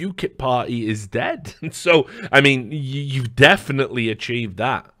 It's UKIP party is dead. So, I mean, you've definitely achieved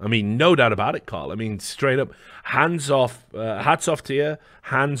that. I mean, no doubt about it, Carl. I mean, straight up, hands off, hats off to you,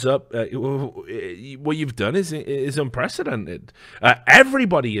 hands up. What you've done is unprecedented.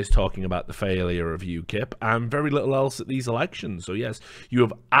 Everybody is talking about the failure of UKIP and very little else at these elections. So, yes, you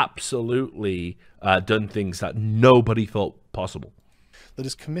have absolutely done things that nobody thought possible. That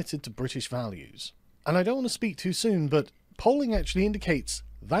is committed to British values. And I don't want to speak too soon, but polling actually indicates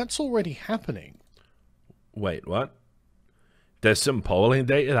that's already happening. Wait, what? There's some polling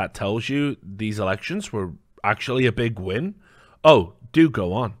data that tells you these elections were actually a big win? Oh, do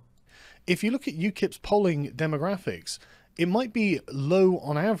go on. if you look at UKIP's polling demographics, it might be low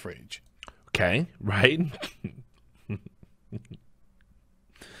on average. Okay, right.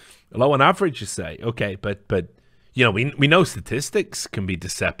 Low on average, you say. Okay, but you know, we know statistics can be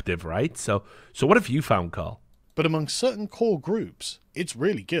deceptive, right? So what have you found, Carl? But among certain core groups, it's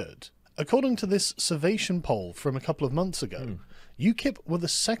really good. According to this Survation poll from a couple of months ago, UKIP were the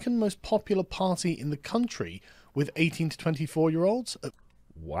second most popular party in the country with 18 to 24-year-olds.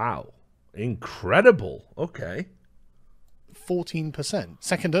 Wow. Incredible. Okay. 14%,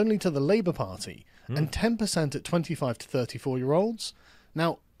 second only to the Labour Party, and 10% at 25 to 34-year-olds.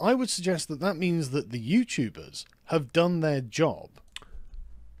 Now, I would suggest that that means that the YouTubers have done their job.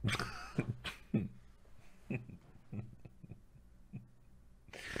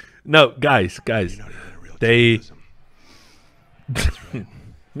 No, guys, they...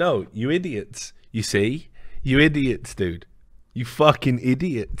 No, you idiots. You see? You idiots, dude. You fucking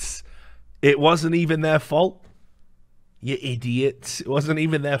idiots. It wasn't even their fault. You idiots. It wasn't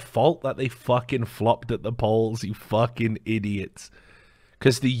even their fault that they fucking flopped at the polls, you fucking idiots.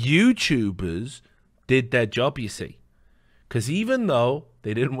 Because the YouTubers did their job, you see. Because even though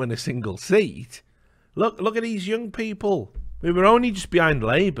they didn't win a single seat, look at these young people. We were only just behind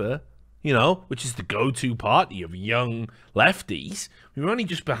Labour, you know, which is the go-to party of young lefties. We were only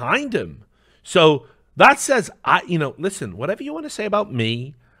just behind them. So that says, you know, listen, whatever you want to say about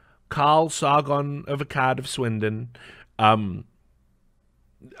me, Carl Sargon of Akkad of Swindon,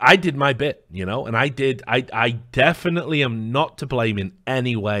 I did my bit, you know, and I definitely am not to blame in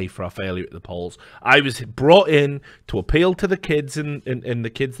any way for our failure at the polls. I was brought in to appeal to the kids and the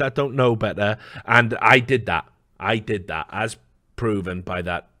kids that don't know better, and I did that. I did that, as proven by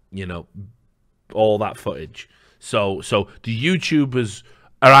that, you know, all that footage. So the YouTubers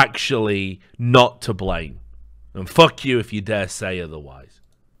are actually not to blame. And fuck you if you dare say otherwise.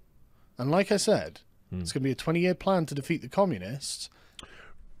 And like I said, it's going to be a 20-year plan to defeat the communists.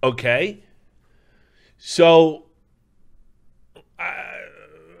 Okay. So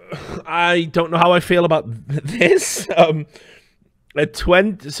I don't know how I feel about this. So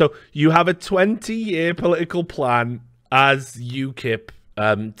you have a 20-year political plan as UKIP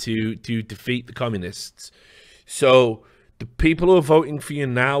to defeat the communists. So the people who are voting for you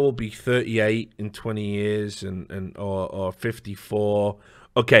now will be 38 in 20 years or 54.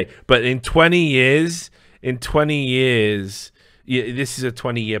 Okay, but in 20 years, yeah, this is a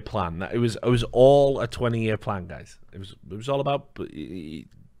 20-year plan. It was all a 20-year plan, guys. It was all about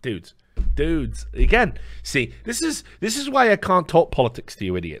dudes. Again, see, this is why I can't talk politics to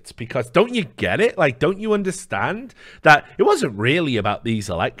you idiots, because don't you get it? Like, don't you understand that it wasn't really about these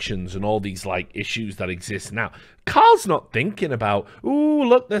elections and all these like issues that exist now? Carl's not thinking about, ooh,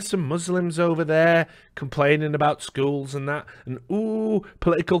 look, there's some Muslims over there complaining about schools and that, and ooh,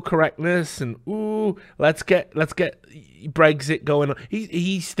 political correctness, and ooh, let's get Brexit going on.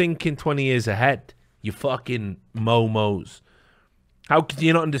 He's thinking 20 years ahead. You fucking momos. How could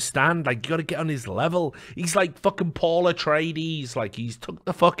you not understand? Like, you got to get on his level. He's like fucking Paul Atreides. Like, he's took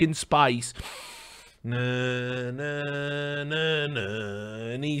the fucking spice. And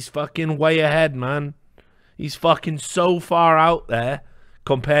he's fucking way ahead, man. He's fucking so far out there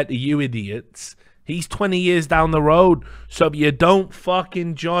compared to you idiots. He's 20 years down the road. So if you don't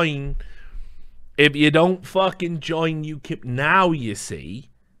fucking join UKIP now, you see,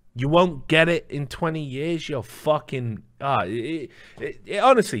 you won't get it in 20 years. You're fucking...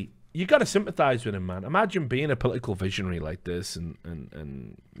 honestly, you got to sympathize with him, man. Imagine being a political visionary like this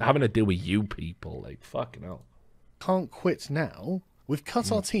and having to deal with you people. Like, fucking hell. Can't quit now. We've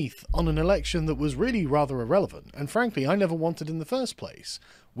cut our teeth on an election that was really rather irrelevant, and frankly, I never wanted in the first place.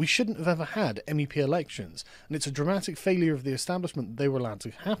 We shouldn't have ever had MEP elections, and it's a dramatic failure of the establishment that they were allowed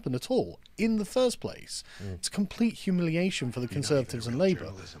to happen at all in the first place. It's complete humiliation for the Conservatives and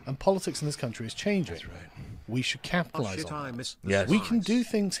Labour, and politics in this country is changing. We should capitalise on that. Yes. We can do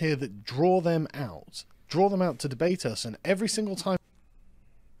things here that draw them out to debate us, and every single time...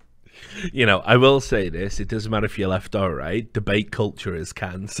 You know, I will say this, it doesn't matter if you're left or right, debate culture is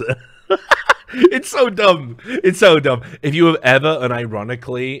cancer. It's so dumb. It's so dumb. If you have ever,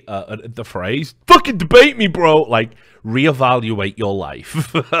 unironically, the phrase, fucking debate me, bro, like, reevaluate your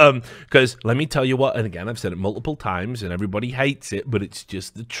life. Because let me tell you what, and again, I've said it multiple times, and everybody hates it, but it's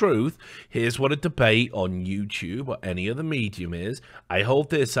just the truth. Here's what a debate on YouTube or any other medium is. I hold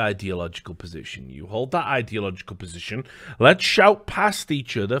this ideological position. You hold that ideological position. Let's shout past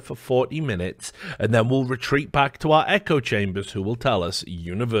each other for 40 minutes, and then we'll retreat back to our echo chambers, who will tell us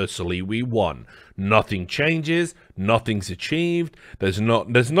universally we won. Nothing changes, Nothing's achieved. There's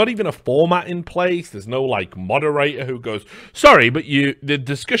not even a format in place. There's no like moderator who goes, sorry, but the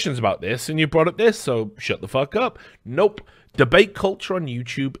discussion's about this and you brought up this, so shut the fuck up. Nope. Debate culture on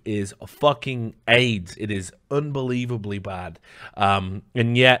YouTube is fucking AIDS. It is unbelievably bad. And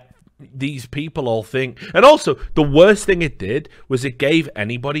yet these people all think, and also the worst thing it did was it gave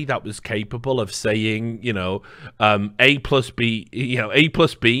anybody that was capable of saying, you know, A plus B, you know, A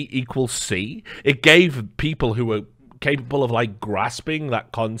plus B equals C. It gave people who were capable of like grasping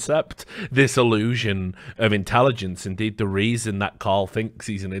that concept this illusion of intelligence. Indeed, the reason that Carl thinks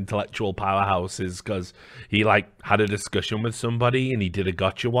he's an intellectual powerhouse is because he like had a discussion with somebody and he did a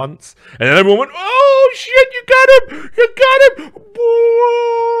gotcha once, and then everyone went, oh shit, you got him,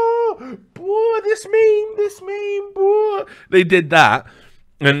 boy, this meme, boy. They did that,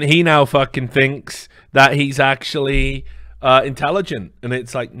 and he now fucking thinks that he's actually intelligent, and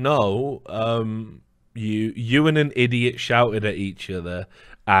it's like, no, you and an idiot shouted at each other,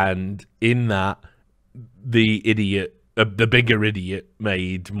 and in that, the bigger idiot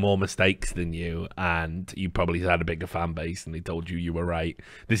made more mistakes than you, and you probably had a bigger fan base, and they told you were right.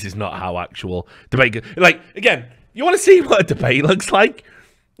 This is not how actual debate. Like, again, you want to see what a debate looks like?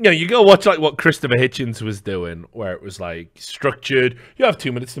 You know, you go watch like what Christopher Hitchens was doing, where it was like structured. You have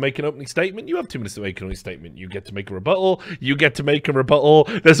 2 minutes to make an opening statement. You have 2 minutes to make an opening statement. You get to make a rebuttal. You get to make a rebuttal.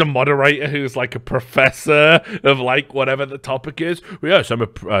 There's a moderator who's like a professor of like whatever the topic is. Well, yes, I'm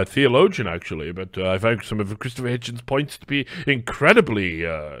a theologian actually, but I found some of Christopher Hitchens' points to be incredibly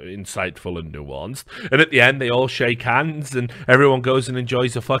insightful and nuanced. And at the end, they all shake hands, and everyone goes and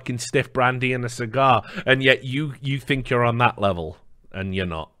enjoys a fucking stiff brandy and a cigar. And yet you think you're on that level. And you're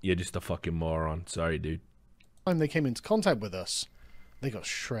not. You're just a fucking moron. Sorry, dude. When they came into contact with us, they got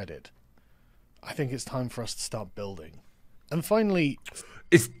shredded. I think it's time for us to start building. And finally...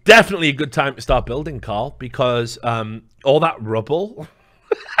 It's definitely a good time to start building, Carl, because all that rubble...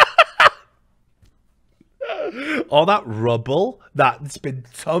 all that rubble that's been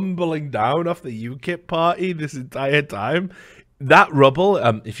tumbling down off the UKIP party this entire time... That rubble,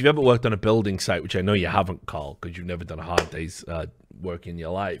 if you've ever worked on a building site, which I know you haven't, Carl, because you've never done a hard day's work in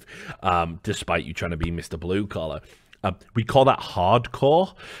your life, despite you trying to be Mr. Blue Collar, we call that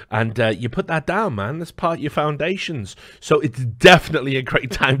hardcore, and you put that down, man. That's part of your foundations. So it's definitely a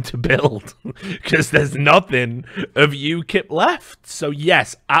great time to build, because there's nothing of UKIP left. So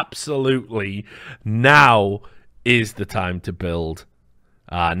yes, absolutely, now is the time to build.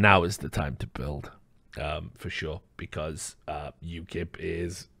 Now is the time to build. For sure, because UKIP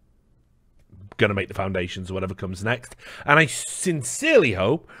is going to make the foundations of whatever comes next. And I sincerely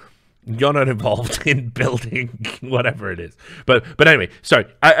hope you're not involved in building whatever it is. But anyway, sorry,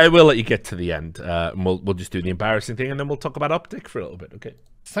 I will let you get to the end. And we'll just do the embarrassing thing, and then we'll talk about Optic for a little bit, okay?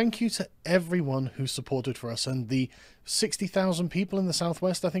 Thank you to everyone who supported for us, and the 60,000 people in the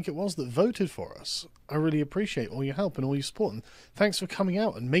Southwest, I think it was, that voted for us. I really appreciate all your help and all your support, and thanks for coming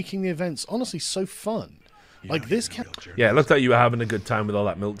out and making the events, honestly, so fun. Like this yeah, it looked like you were having a good time with all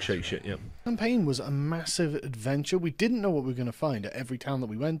that milkshake shit. Yeah, campaign was a massive adventure. We didn't know what we were going to find at every town that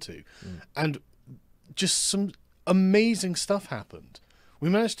we went to, and just some amazing stuff happened. We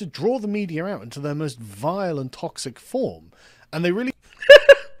managed to draw the media out into their most vile and toxic form, and they really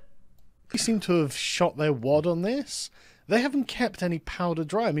seem to have shot their wad on this. They haven't kept any powder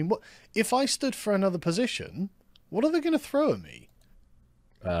dry. I mean, what if I stood for another position? What are they going to throw at me?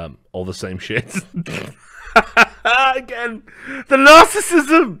 All the same shit. Again, the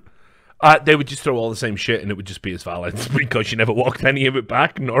narcissism. They would just throw all the same shit, and it would just be as valid because you never walked any of it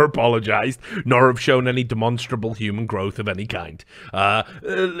back, nor apologized, nor have shown any demonstrable human growth of any kind.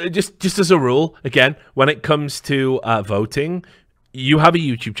 Just as a rule, again, when it comes to voting, you have a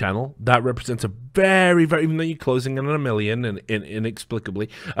YouTube channel that represents a very, very, even though you're closing in on 1 million and inexplicably,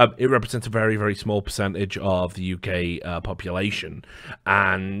 it represents a very, very small percentage of the UK population.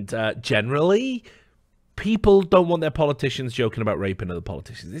 And generally, people don't want their politicians joking about raping other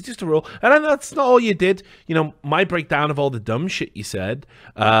politicians. It's just a rule. And that's not all you did. You know, my breakdown of all the dumb shit you said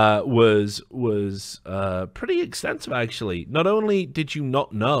was pretty extensive, actually. Not only did you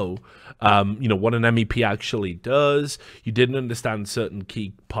not know, you know, what an MEP actually does, you didn't understand certain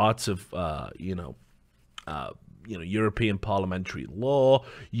key parts of, European parliamentary law.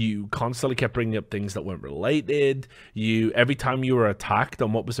 You constantly kept bringing up things that weren't related. Every time you were attacked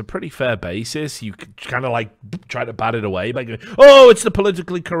on what was a pretty fair basis, you kind of like try to bat it away by going, "Oh, it's the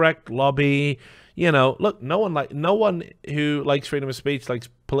politically correct lobby." You know, look, no one who likes freedom of speech likes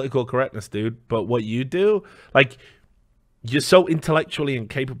political correctness, dude. But what you do, like, you're so intellectually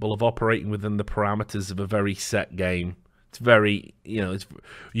incapable of operating within the parameters of a very set game It's very, you know,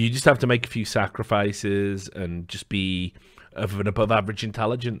 you just have to make a few sacrifices and just be of an above average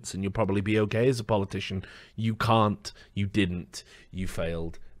intelligence, and you'll probably be okay as a politician. You can't, you didn't, you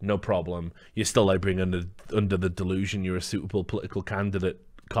failed, no problem. You're still laboring under the delusion you're a suitable political candidate.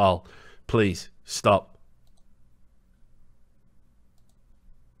 Carl, please stop.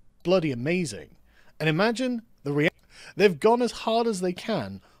 Bloody amazing. And imagine they've gone as hard as they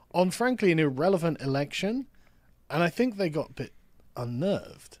can on, frankly, an irrelevant election, and I think they got a bit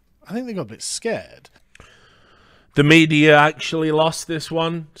unnerved. I think they got a bit scared. The media actually lost this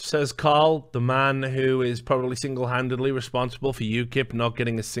one, says Carl, the man who is probably single-handedly responsible for UKIP not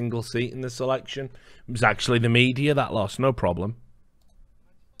getting a single seat in this election. It was actually the media that lost, no problem.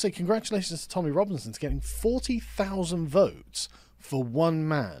 So congratulations to Tommy Robinson getting 40,000 votes for one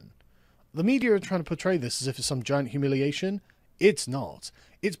man. The media are trying to portray this as if it's some giant humiliation. It's not.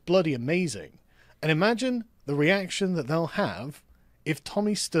 It's bloody amazing. And imagine the reaction that they'll have if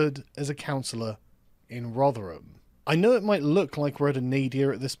Tommy stood as a councillor in Rotherham. I know it might look like we're at a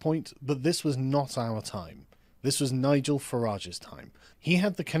nadir at this point, but this was not our time. This was Nigel Farage's time. He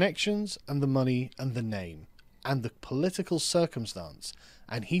had the connections and the money and the name and the political circumstance,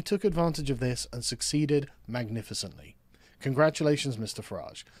 and he took advantage of this and succeeded magnificently. Congratulations, Mr.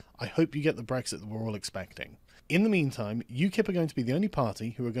 Farage. I hope you get the Brexit that we're all expecting. In the meantime, UKIP are going to be the only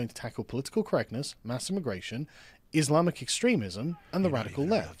party who are going to tackle political correctness, mass immigration, Islamic extremism, and the radical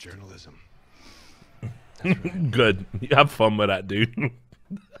left. Journalism. Good. You have fun with that, dude.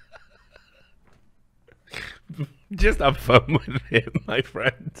 Just have fun with it, my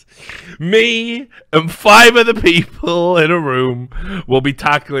friend. Me and 5 other people in a room will be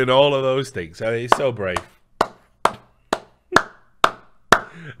tackling all of those things. I mean, he's so brave.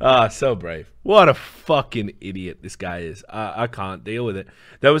 Ah, so brave. What a fucking idiot this guy is. I can't deal with it.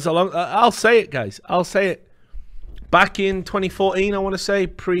 There was a long... I'll say it, guys. I'll say it. Back in 2014, I want to say,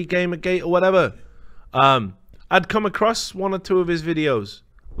 pre-Gamergate or whatever, I'd come across 1 or 2 of his videos.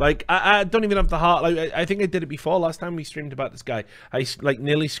 Like, I don't even have the heart. Like, I think I did it before. Last time we streamed about this guy, I like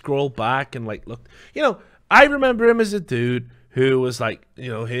nearly scrolled back and like looked. You know, I remember him as a dude who was like, you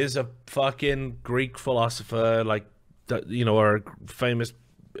know, here's a fucking Greek philosopher, like, you know, or a famous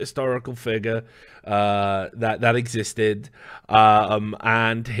historical figure that existed,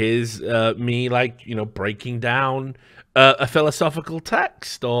 and his me, like, you know, breaking down a philosophical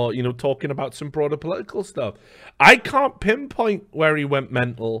text, or, you know, talking about some broader political stuff. I can't pinpoint where he went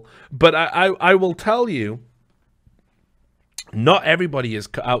mental, but I will tell you, not everybody is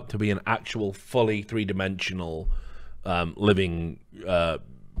cut out to be an actual fully three-dimensional living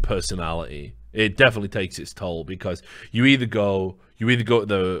personality. It definitely takes its toll, because you either go to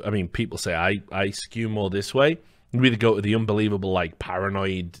the, I mean, people say I skew more this way. You either go to the unbelievable, like,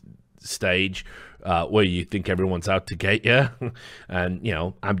 paranoid stage, where you think everyone's out to get you, and, you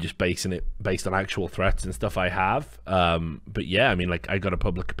know, I'm just basing it based on actual threats and stuff I have. But yeah, I mean, like, I got a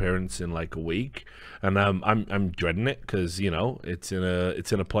public appearance in like a week, and I'm dreading it, because, you know, it's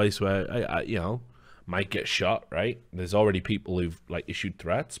in a place where I you know, might get shot, right? There's already people who've like issued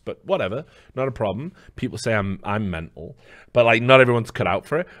threats, but whatever, not a problem. People say I'm mental, but like not everyone's cut out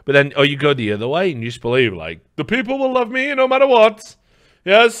for it. But then, you go the other way and you just believe like the people will love me no matter what.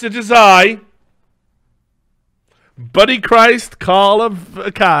 Yes, it is I, Buddy Christ, Carl of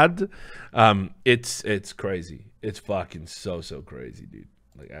Akkad. It's crazy. It's fucking so crazy, dude.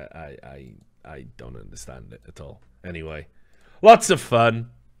 Like I don't understand it at all. Anyway, lots of fun.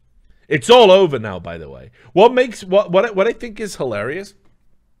 It's all over now, by the way. What I think is hilarious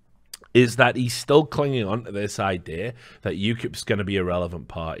is that he's still clinging on to this idea that UKIP's going to be a relevant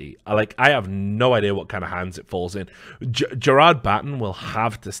party. I have no idea what kind of hands it falls in. Gerard Batten will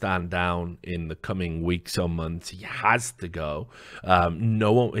have to stand down in the coming weeks or months. He has to go.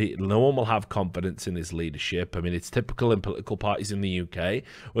 No one will have confidence in his leadership. I mean, it's typical in political parties in the UK,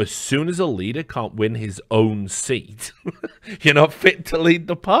 where as soon as a leader can't win his own seat, you're not fit to lead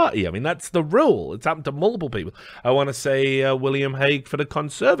the party. I mean, that's the rule. It's happened to multiple people. I want to say William Hague for the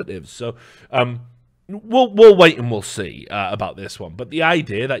Conservatives. So we'll wait and we'll see about this one. But the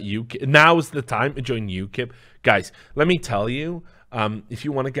idea that now's the time to join UKIP, guys, let me tell you, if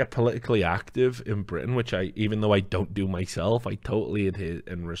you want to get politically active in Britain, which even though I don't do myself, I totally adhere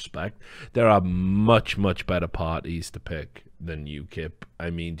and respect, there are much better parties to pick than UKIP. I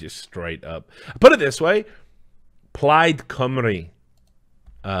mean, just straight up. Put it this way, Plaid Cymru,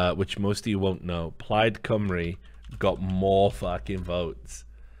 which most of you won't know, Plaid Cymru got more fucking votes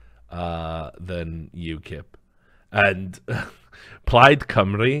than UKIP, and Plaid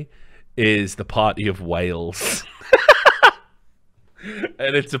Cymru is the party of Wales.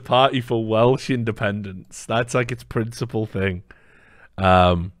 And it's a party for Welsh independence. That's like its principal thing.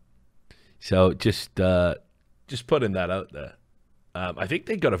 So just putting that out there. I think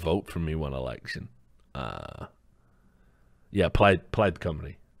they got a vote from me one election. Yeah, Plaid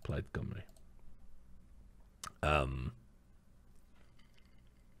Cymru. Plaid Cymru.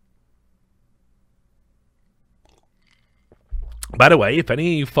 By the way, if any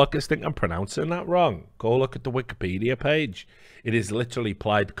of you fuckers think I'm pronouncing that wrong, go look at the Wikipedia page. It is literally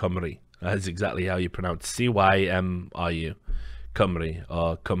Plaid Cymru. That is exactly how you pronounce Cymru. Cymru,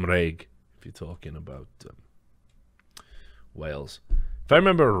 or Cymraeg, if you're talking about Wales. If I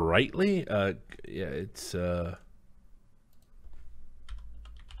remember rightly, yeah, it's...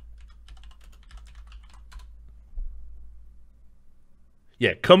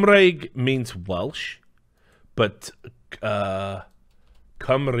 yeah, Cymraeg means Welsh, but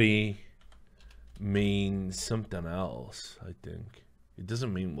Cymru means something else, I think. It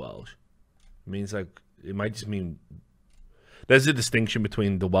doesn't mean Welsh. It means like, it might just mean... There's a distinction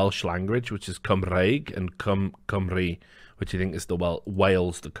between the Welsh language, which is Cymraeg, and Cymru, which I think is the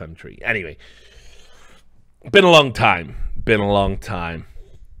Wales, the country. Anyway, been a long time. Been a long time.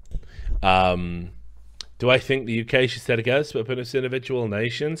 Do I think the UK should set against open as individual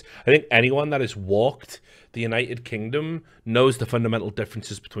nations? I think anyone that has walked the United Kingdom knows the fundamental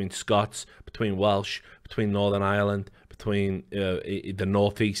differences between Scots, between Welsh, between Northern Ireland, between the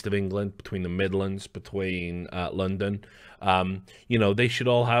northeast of England, between the Midlands, between London. You know, they should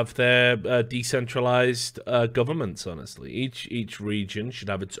all have their decentralized governments, honestly. Each region should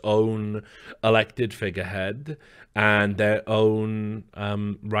have its own elected figurehead and their own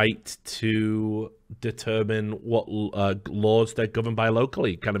right to determine what laws they're governed by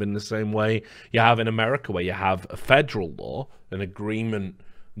locally, kind of in the same way you have in America, where you have a federal law, an agreement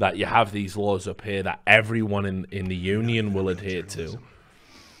that you have these laws up here that everyone in the union will adhere to.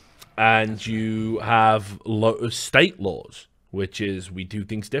 And you have state laws, which is we do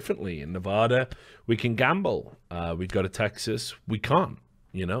things differently. In Nevada, we can gamble. We go to Texas, we can't,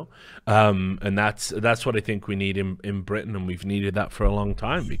 you know? And that's what I think we need in Britain, and we've needed that for a long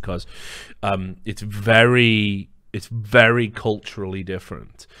time, because it's very culturally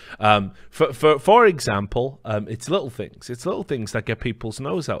different. For example, it's little things. It's little things that get people's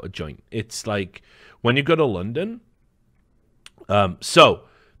nose out of joint. It's like when you go to London. So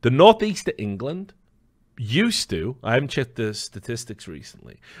the northeast of England used to, I haven't checked the statistics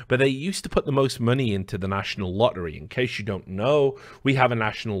recently, but they used to put the most money into the national lottery. In case you don't know, we have a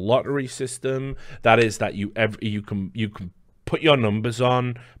national lottery system. That is that you can put your numbers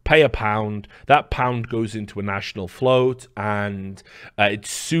on, pay £1. That £1 goes into a national float, and it's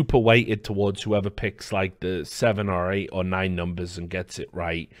super weighted towards whoever picks like the 7 or 8 or 9 numbers and gets it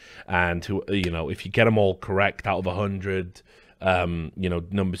right. And who, you know, if you get them all correct out of 100, you know,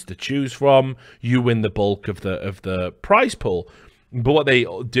 numbers to choose from, you win the bulk of the prize pool. But what they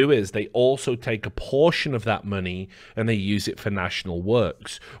do is they also take a portion of that money and they use it for national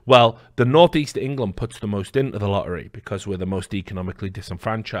works. Well, the northeast of England puts the most into the lottery because we're the most economically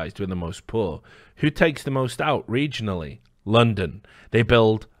disenfranchised, we're the most poor. Who takes the most out regionally? London. They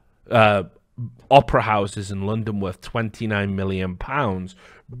build opera houses in London worth £29 million.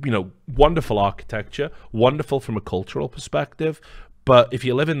 You know, wonderful architecture, wonderful from a cultural perspective. But if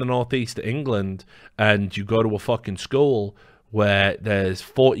you live in the northeast of England and you go to a fucking school where there's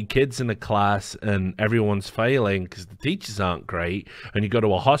 40 kids in a class and everyone's failing because the teachers aren't great, and you go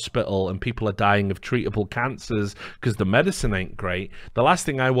to a hospital and people are dying of treatable cancers because the medicine ain't great, the last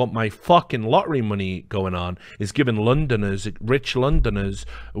thing I want my fucking lottery money going on is giving Londoners, rich Londoners,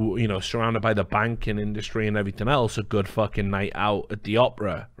 you know, surrounded by the banking industry and everything else, a good fucking night out at the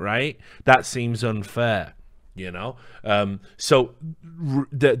opera, right? That seems unfair, you know? So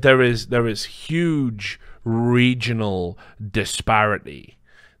there is huge regional disparity.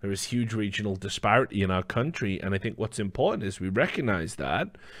 There is huge regional disparity in our country, and I think what's important is we recognize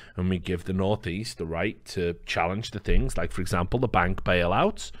that, and we give the Northeast the right to challenge the things like, for example, the bank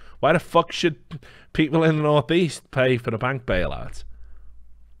bailouts. Why the fuck should people in the Northeast pay for the bank bailouts?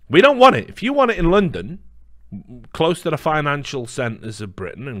 We don't want it. If you want it in London, close to the financial centres of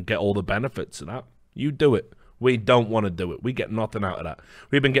Britain, and get all the benefits of that, you do it. We don't want to do it. We get nothing out of that.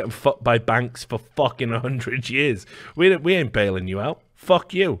 We've been getting fucked by banks for fucking 100 years. We ain't bailing you out.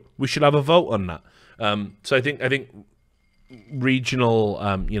 Fuck you. We should have a vote on that. So I think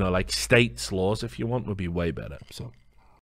regional, you know, like states laws, if you want, would be way better. So.